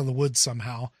back out of the wood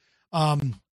somehow.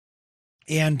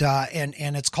 And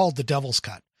it's called the Devil's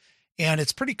Cut, and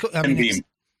it's pretty cool. I Jim mean, Beam.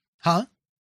 Huh?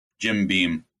 Jim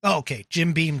Beam. Oh, okay.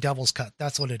 Jim Beam Devil's Cut.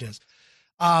 That's what it is.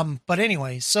 But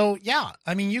anyway, so yeah,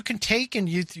 I mean, you can take and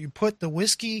you put the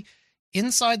whiskey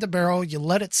inside the barrel, you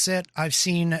let it sit. I've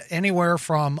seen anywhere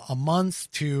from a month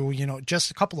to,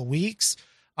 just a couple of weeks,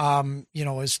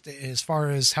 as far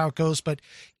as how it goes, but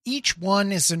each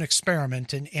one is an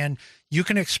experiment, and you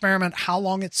can experiment how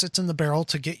long it sits in the barrel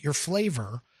to get your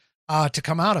flavor to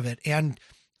come out of it. And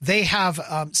they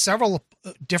have several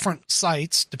different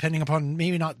sites, depending upon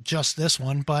maybe not just this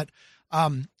one, but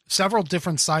several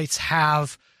different sites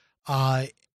have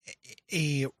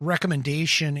a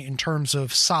recommendation in terms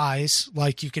of size.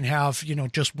 Like you can have,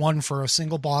 just one for a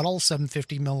single bottle,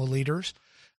 750 milliliters.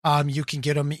 You can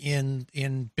get them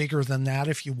in bigger than that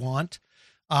if you want,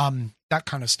 that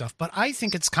kind of stuff. But I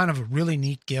think it's kind of a really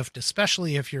neat gift,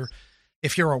 especially if you're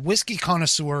a whiskey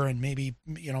connoisseur, and maybe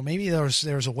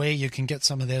there's a way you can get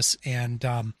some of this and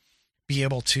be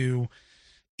able to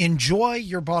enjoy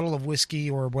your bottle of whiskey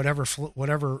or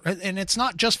whatever. And it's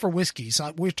not just for whiskeys.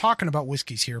 We're talking about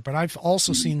whiskeys here, but I've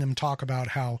also seen them talk about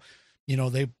how,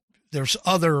 there's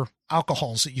other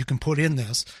alcohols that you can put in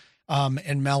this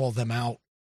and mellow them out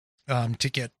to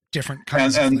get different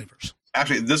kinds of flavors.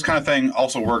 Actually, this kind of thing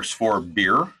also works for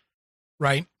beer.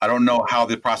 Right. I don't know how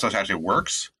the process actually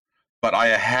works, but I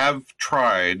have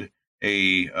tried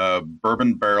a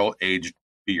bourbon barrel aged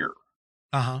beer,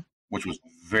 which was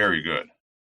very good.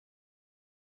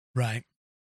 Right.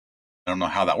 I don't know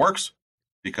how that works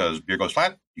because beer goes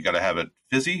flat. You got to have it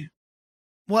fizzy.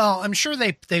 Well, I'm sure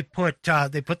they put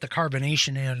the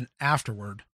carbonation in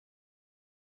afterward.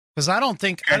 Because I don't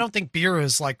think beer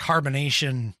is like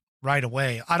carbonation right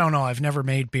away. I don't know. I've never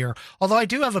made beer, although I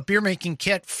do have a beer making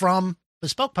kit from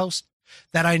Bespoke Post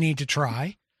that I need to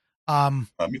try. That'd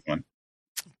be fun.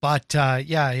 But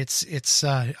yeah, it's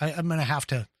I'm gonna have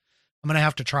to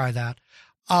try that.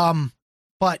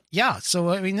 But yeah, so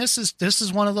I mean, this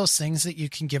is one of those things that you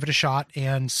can give it a shot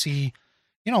and see,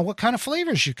 what kind of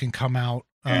flavors you can come out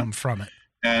from it.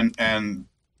 And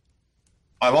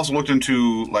I've also looked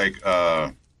into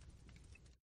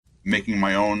making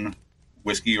my own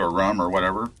whiskey or rum or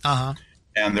whatever.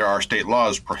 And there are state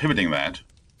laws prohibiting that.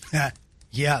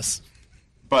 Yes.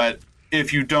 But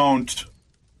if you don't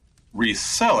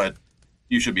resell it,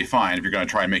 you should be fine if you're going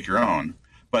to try and make your own.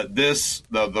 But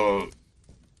the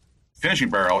finishing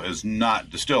barrel is not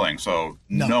distilling, so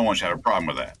no one should have a problem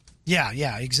with that.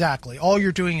 Yeah, exactly. All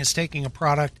you're doing is taking a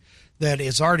product that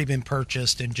has already been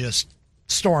purchased and just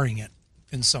storing it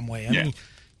in some way. I mean,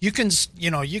 you can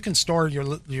store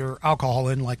your alcohol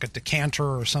in like a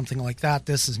decanter or something like that.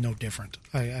 This is no different,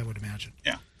 I would imagine.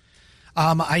 Yeah.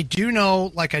 I do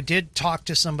know, I did talk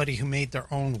to somebody who made their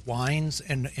own wines,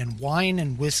 and wine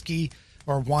and whiskey,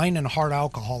 or wine and hard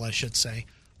alcohol, I should say,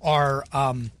 are,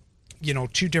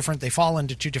 two different, they fall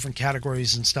into two different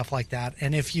categories and stuff like that.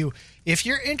 And if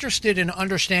you're interested in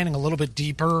understanding a little bit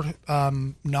deeper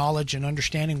knowledge and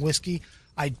understanding whiskey,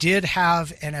 I did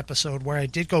have an episode where I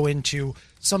did go into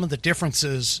some of the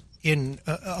differences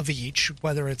of each,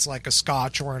 whether it's like a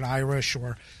Scotch or an Irish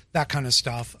or that kind of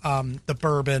stuff, the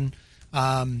bourbon,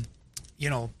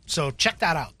 so check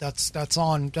that out.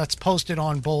 That's posted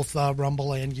on both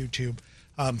Rumble and YouTube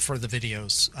for the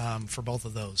videos for both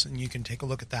of those, and you can take a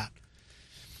look at that.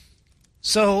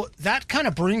 So that kind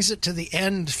of brings it to the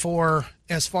end for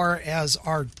as far as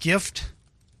our gift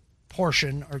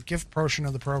portion of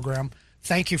the program.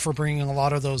 Thank you for bringing a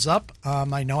lot of those up.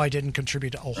 I know I didn't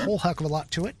contribute a whole heck of a lot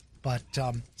to it, but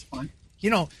it's fine.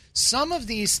 Some of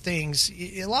these things,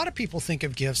 a lot of people think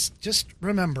of gifts. Just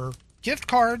remember, gift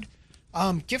card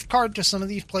to some of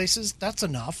these places, that's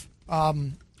enough.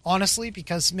 Honestly,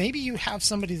 because maybe you have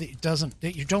somebody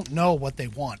that you don't know what they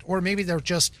want, or maybe they're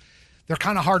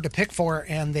kind of hard to pick for,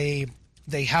 and they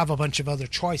have a bunch of other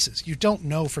choices. You don't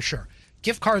know for sure.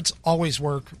 Gift cards always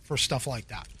work for stuff like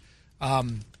that.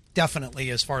 Definitely,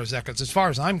 as far as that goes, as far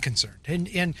as I'm concerned.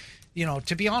 And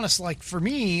to be honest, for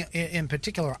me in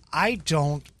particular, I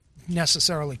don't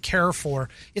necessarily care for,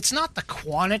 it's not the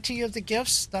quantity of the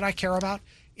gifts that I care about,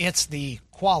 it's the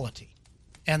quality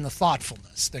and the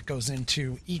thoughtfulness that goes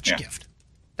into each gift.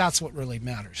 That's what really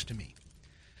matters to me.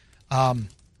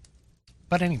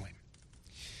 But anyway,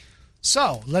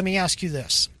 so let me ask you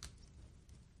this.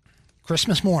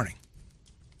 Christmas morning,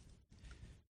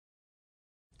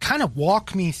 kind of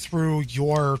walk me through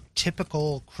your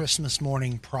typical Christmas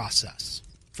morning process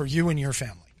for you and your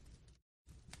family.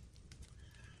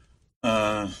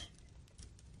 Well,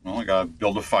 I gotta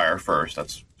build a fire first.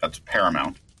 That's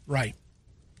paramount. Right.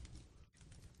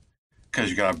 Because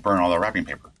you gotta burn all the wrapping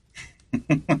paper.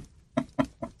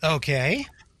 Okay.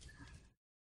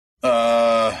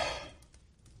 That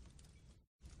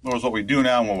was what we do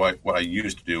now and what I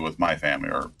used to do with my family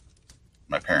or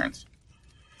my parents.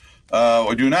 What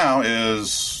we do now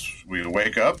is we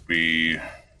wake up, we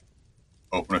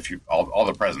open all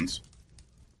the presents,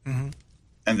 Mm-hmm.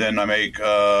 and then I make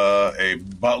a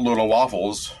buttload of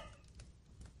waffles,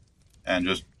 and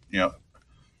just, I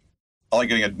like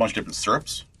getting a bunch of different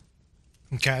syrups.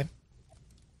 Okay.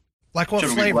 Like what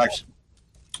Typically flavors?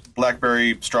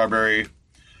 Blackberry, strawberry.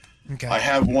 Okay. I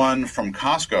have one from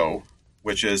Costco,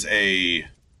 which is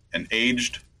an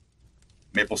aged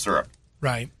maple syrup.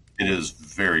 Right. It is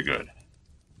very good,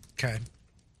 Okay.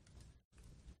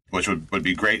 which would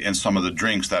be great in some of the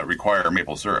drinks that require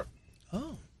maple syrup.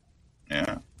 Oh.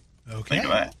 Yeah, Okay. think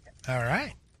of that. All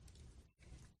right.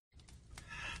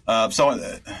 So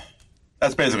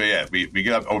that's basically it. We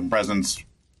get up, open presents,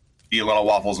 eat a lot of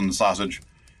waffles and sausage,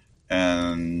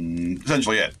 and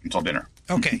essentially it until dinner.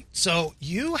 Okay. So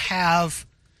you have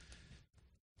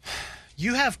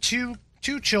two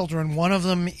children. One of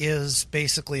them is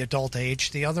basically adult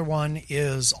age. The other one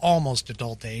is almost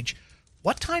adult age.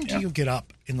 What time do Yeah. you get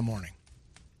up in the morning?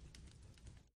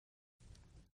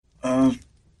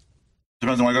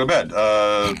 Depends on when I go to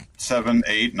bed. 7,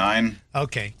 8, 9,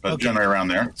 Okay. but Okay. generally around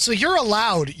there. So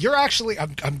you're actually,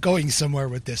 I'm going somewhere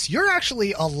with this. You're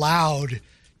actually allowed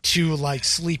to like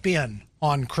sleep in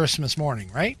on Christmas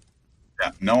morning, right?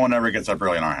 Yeah, no one ever gets up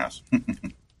early in our house.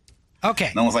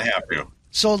 Okay. No one's like have to.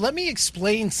 So let me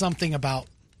explain something about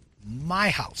my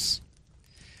house.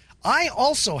 I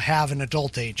also have an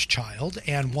adult age child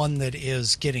and one that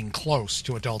is getting close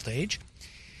to adult age.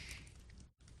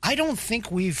 I don't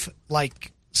think we've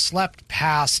like slept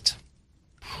past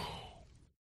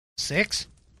 6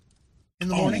 in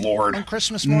the morning Lord. on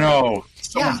Christmas morning. No,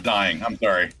 someone's Yeah. dying. I'm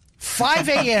sorry. 5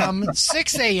 a.m.,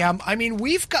 6 a.m. I mean,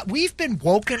 we've been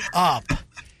woken up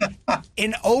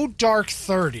in dark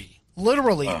 30,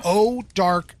 literally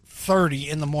dark 30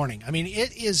 in the morning. I mean,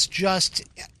 it is just,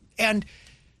 and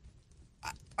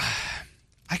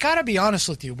I gotta be honest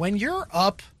with you, when you're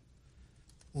up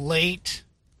late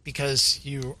because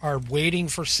you are waiting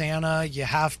for Santa, you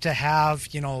have to have,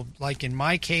 like in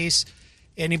my case,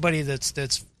 anybody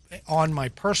that's on my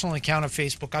personal account of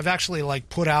Facebook, I've actually like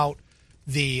put out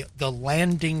the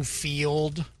landing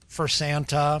field for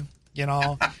Santa,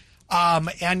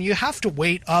 and you have to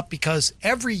wait up because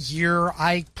every year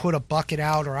I put a bucket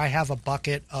out, or I have a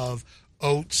bucket of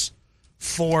oats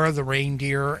for the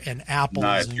reindeer and apples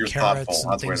Nice. and You're carrots thoughtful.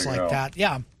 and That's the way things to like go. that.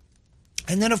 Yeah.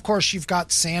 And then of course you've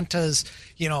got Santa's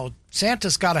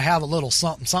got to have a little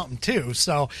something too.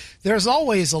 So there's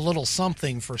always a little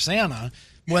something for Santa,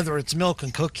 whether it's milk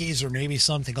and cookies or maybe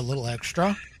something a little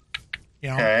extra.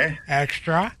 Okay.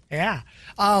 Extra, yeah.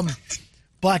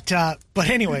 But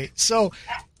anyway, so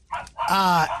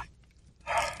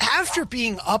after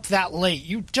being up that late,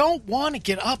 you don't want to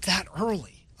get up that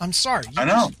early. I'm sorry, you I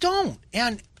know. just don't.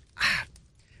 And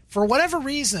for whatever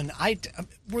reason,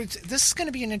 this is going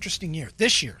to be an interesting year.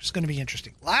 This year is going to be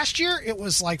interesting. Last year, it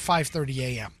was like 5:30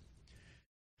 a.m.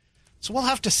 So we'll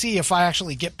have to see if I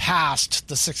actually get past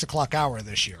the 6 o'clock hour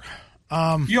this year.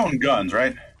 You own guns,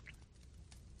 right?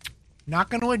 Not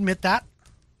going to admit that.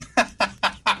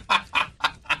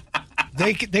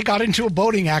 They got into a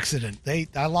boating accident.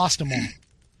 I lost them all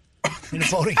in a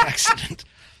boating accident.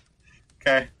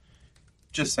 Okay.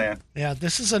 Just saying. Yeah,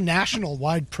 this is a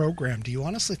national-wide program. Do you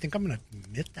honestly think I'm going to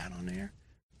admit that on air?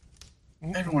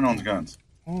 Everyone owns guns.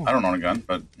 I don't own a gun,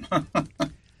 but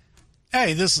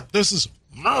Hey, this is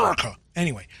America.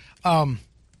 Anyway,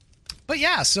 but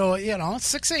yeah, so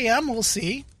 6 a.m. We'll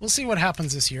see what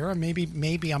happens this year.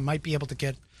 Maybe I might be able to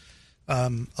get a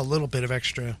little bit of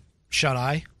extra shut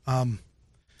eye.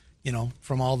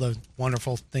 From all the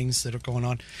wonderful things that are going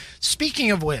on.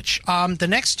 Speaking of which, the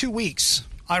next 2 weeks,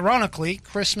 ironically,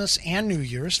 Christmas and New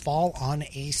Year's fall on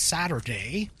a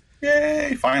Saturday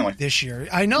yay! Finally. this year.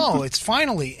 I know, it's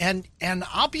finally. And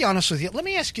I'll be honest with you. Let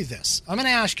me ask you this. I'm going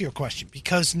to ask you a question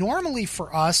because normally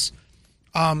for us,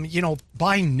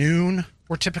 by noon,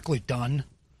 we're typically done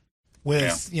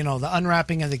with, the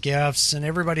unwrapping of the gifts and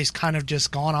everybody's kind of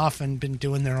just gone off and been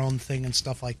doing their own thing and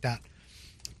stuff like that.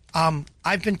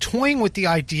 I've been toying with the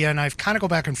idea, and I've kind of go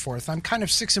back and forth. I'm kind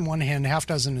of 6 in one hand, half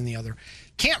dozen in the other.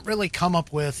 Can't really come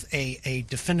up with a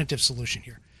definitive solution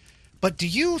here. But do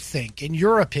you think, in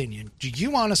your opinion, do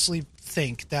you honestly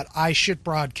think that I should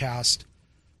broadcast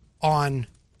on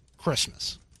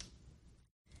Christmas?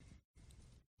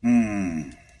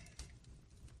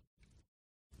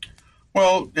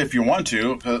 Well, if you want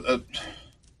to,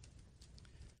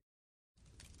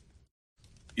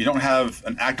 you don't have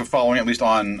an active following, at least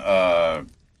on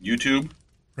YouTube.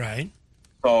 Right.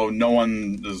 So no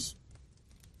one is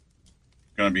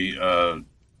going to be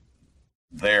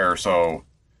there. So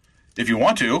if you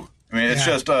want to, I mean, it's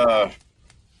just a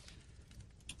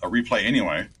replay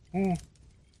anyway. So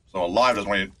a live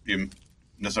doesn't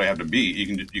necessarily have to be.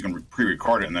 You can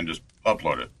pre-record it and then just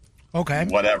upload it. Okay.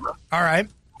 Whatever. All right.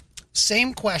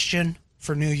 Same question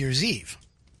for New Year's Eve.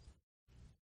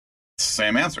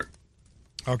 Same answer.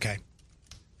 Okay.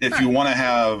 If you want to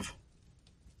have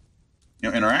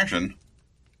interaction,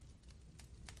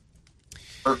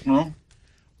 well,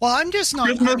 I'm just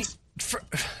not. Christmas.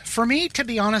 For me, to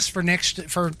be honest, for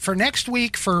next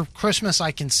week for Christmas,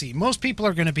 I can see most people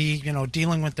are going to be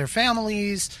dealing with their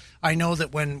families. I know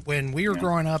that when we were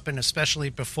growing up, and especially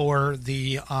before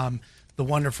the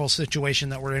wonderful situation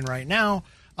that we're in right now,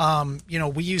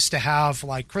 we used to have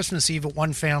like Christmas Eve at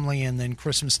one family and then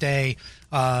Christmas Day,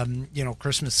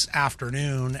 Christmas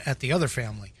afternoon at the other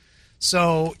family.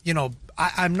 So,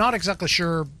 I'm not exactly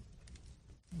sure.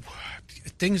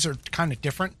 Things are kind of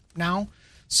different now.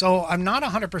 So I'm not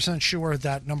 100% sure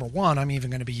that, number one, I'm even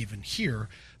going to be even here.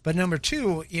 But number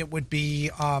two, it would be,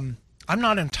 I'm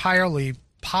not entirely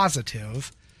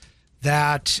positive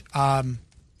that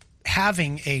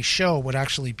having a show would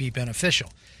actually be beneficial.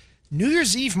 New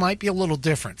Year's Eve might be a little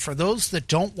different for those that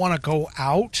don't want to go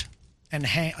out and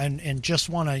just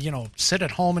want to, sit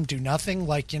at home and do nothing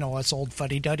like, us old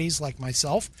fuddy-duddies like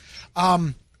myself.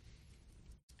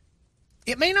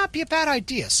 It may not be a bad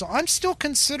idea. So I'm still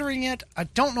considering it. I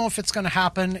don't know if it's going to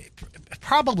happen. It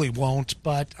probably won't,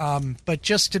 but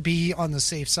just to be on the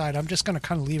safe side, I'm just going to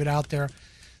kind of leave it out there.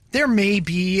 There may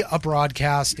be a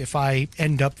broadcast if I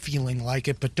end up feeling like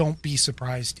it, but don't be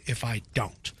surprised if I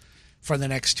don't for the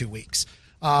next 2 weeks.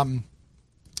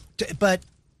 But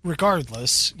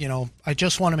regardless, I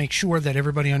just want to make sure that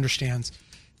everybody understands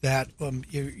that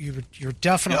you're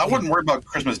definitely... I wouldn't worry about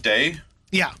Christmas Day.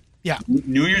 Yeah.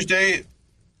 New Year's Day,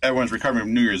 everyone's recovering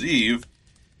from New Year's Eve.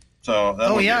 So that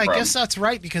I guess that's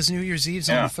right, because New Year's Eve's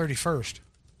on the 31st.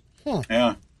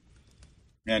 Yeah.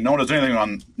 Yeah, no one does anything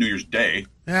on New Year's Day.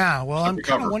 Yeah, well, I'm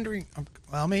kind of wondering,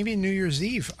 maybe New Year's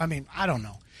Eve. I mean, I don't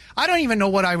know. I don't even know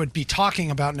what I would be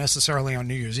talking about necessarily on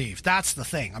New Year's Eve. That's the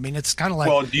thing. I mean, it's kind of like...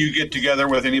 Well, do you get together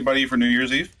with anybody for New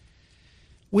Year's Eve?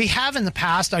 We have in the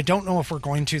past. I don't know if we're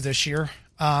going to this year,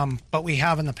 but we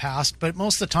have in the past. But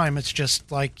most of the time, it's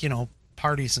just like,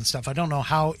 parties and stuff. I don't know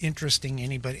how interested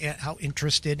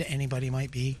anybody might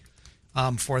be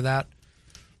for that.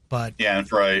 But yeah, and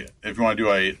if you want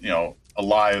to do a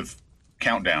live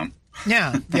countdown.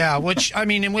 Yeah. Which, I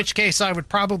mean, in which case I would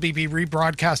probably be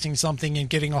rebroadcasting something and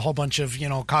getting a whole bunch of,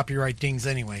 copyright dings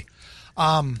anyway.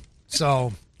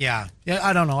 So yeah,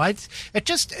 I don't know. It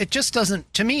just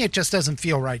doesn't, to me, it just doesn't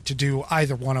feel right to do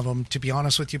either one of them, to be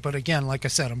honest with you. But again, like I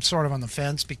said, I'm sort of on the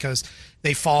fence because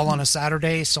they fall on a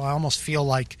Saturday. So I almost feel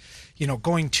like,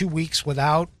 going 2 weeks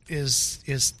without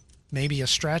is maybe a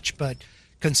stretch, but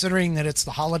considering that it's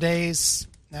the holidays,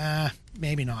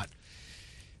 maybe not.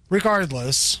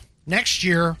 Regardless, next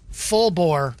year, full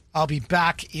bore, I'll be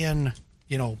back in,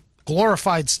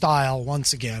 glorified style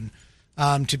once again,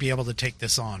 to be able to take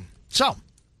this on. So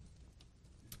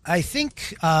I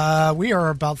think we are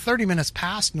about 30 minutes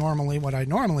past normally what I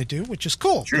normally do, which is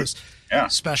cool because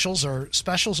specials are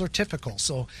typical.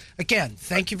 So again,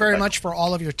 thank you very much for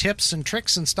all of your tips and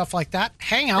tricks and stuff like that.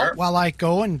 Hang out while I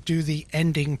go and do the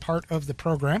ending part of the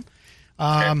program.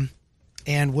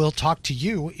 And we'll talk to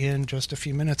you in just a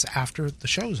few minutes after the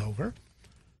show's over.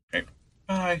 Okay.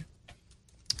 Bye.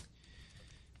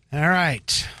 All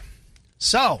right.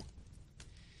 So,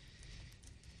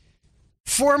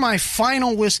 for my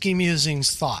final Whiskey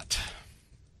Musings thought.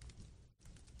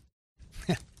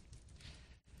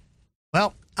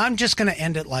 Well, I'm just going to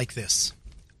end it like this.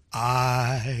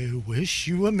 I wish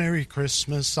you a Merry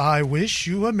Christmas. I wish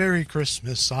you a Merry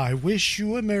Christmas. I wish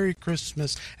you a Merry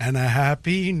Christmas and a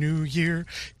Happy New Year.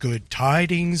 Good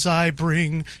tidings I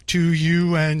bring to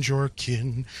you and your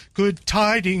kin. Good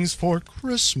tidings for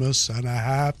Christmas and a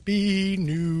Happy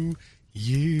New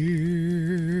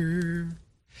Year.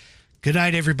 Good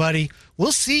night, everybody.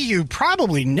 We'll see you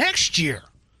probably next year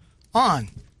on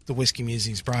the Whiskey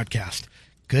Musings broadcast.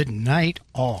 Good night,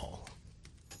 all.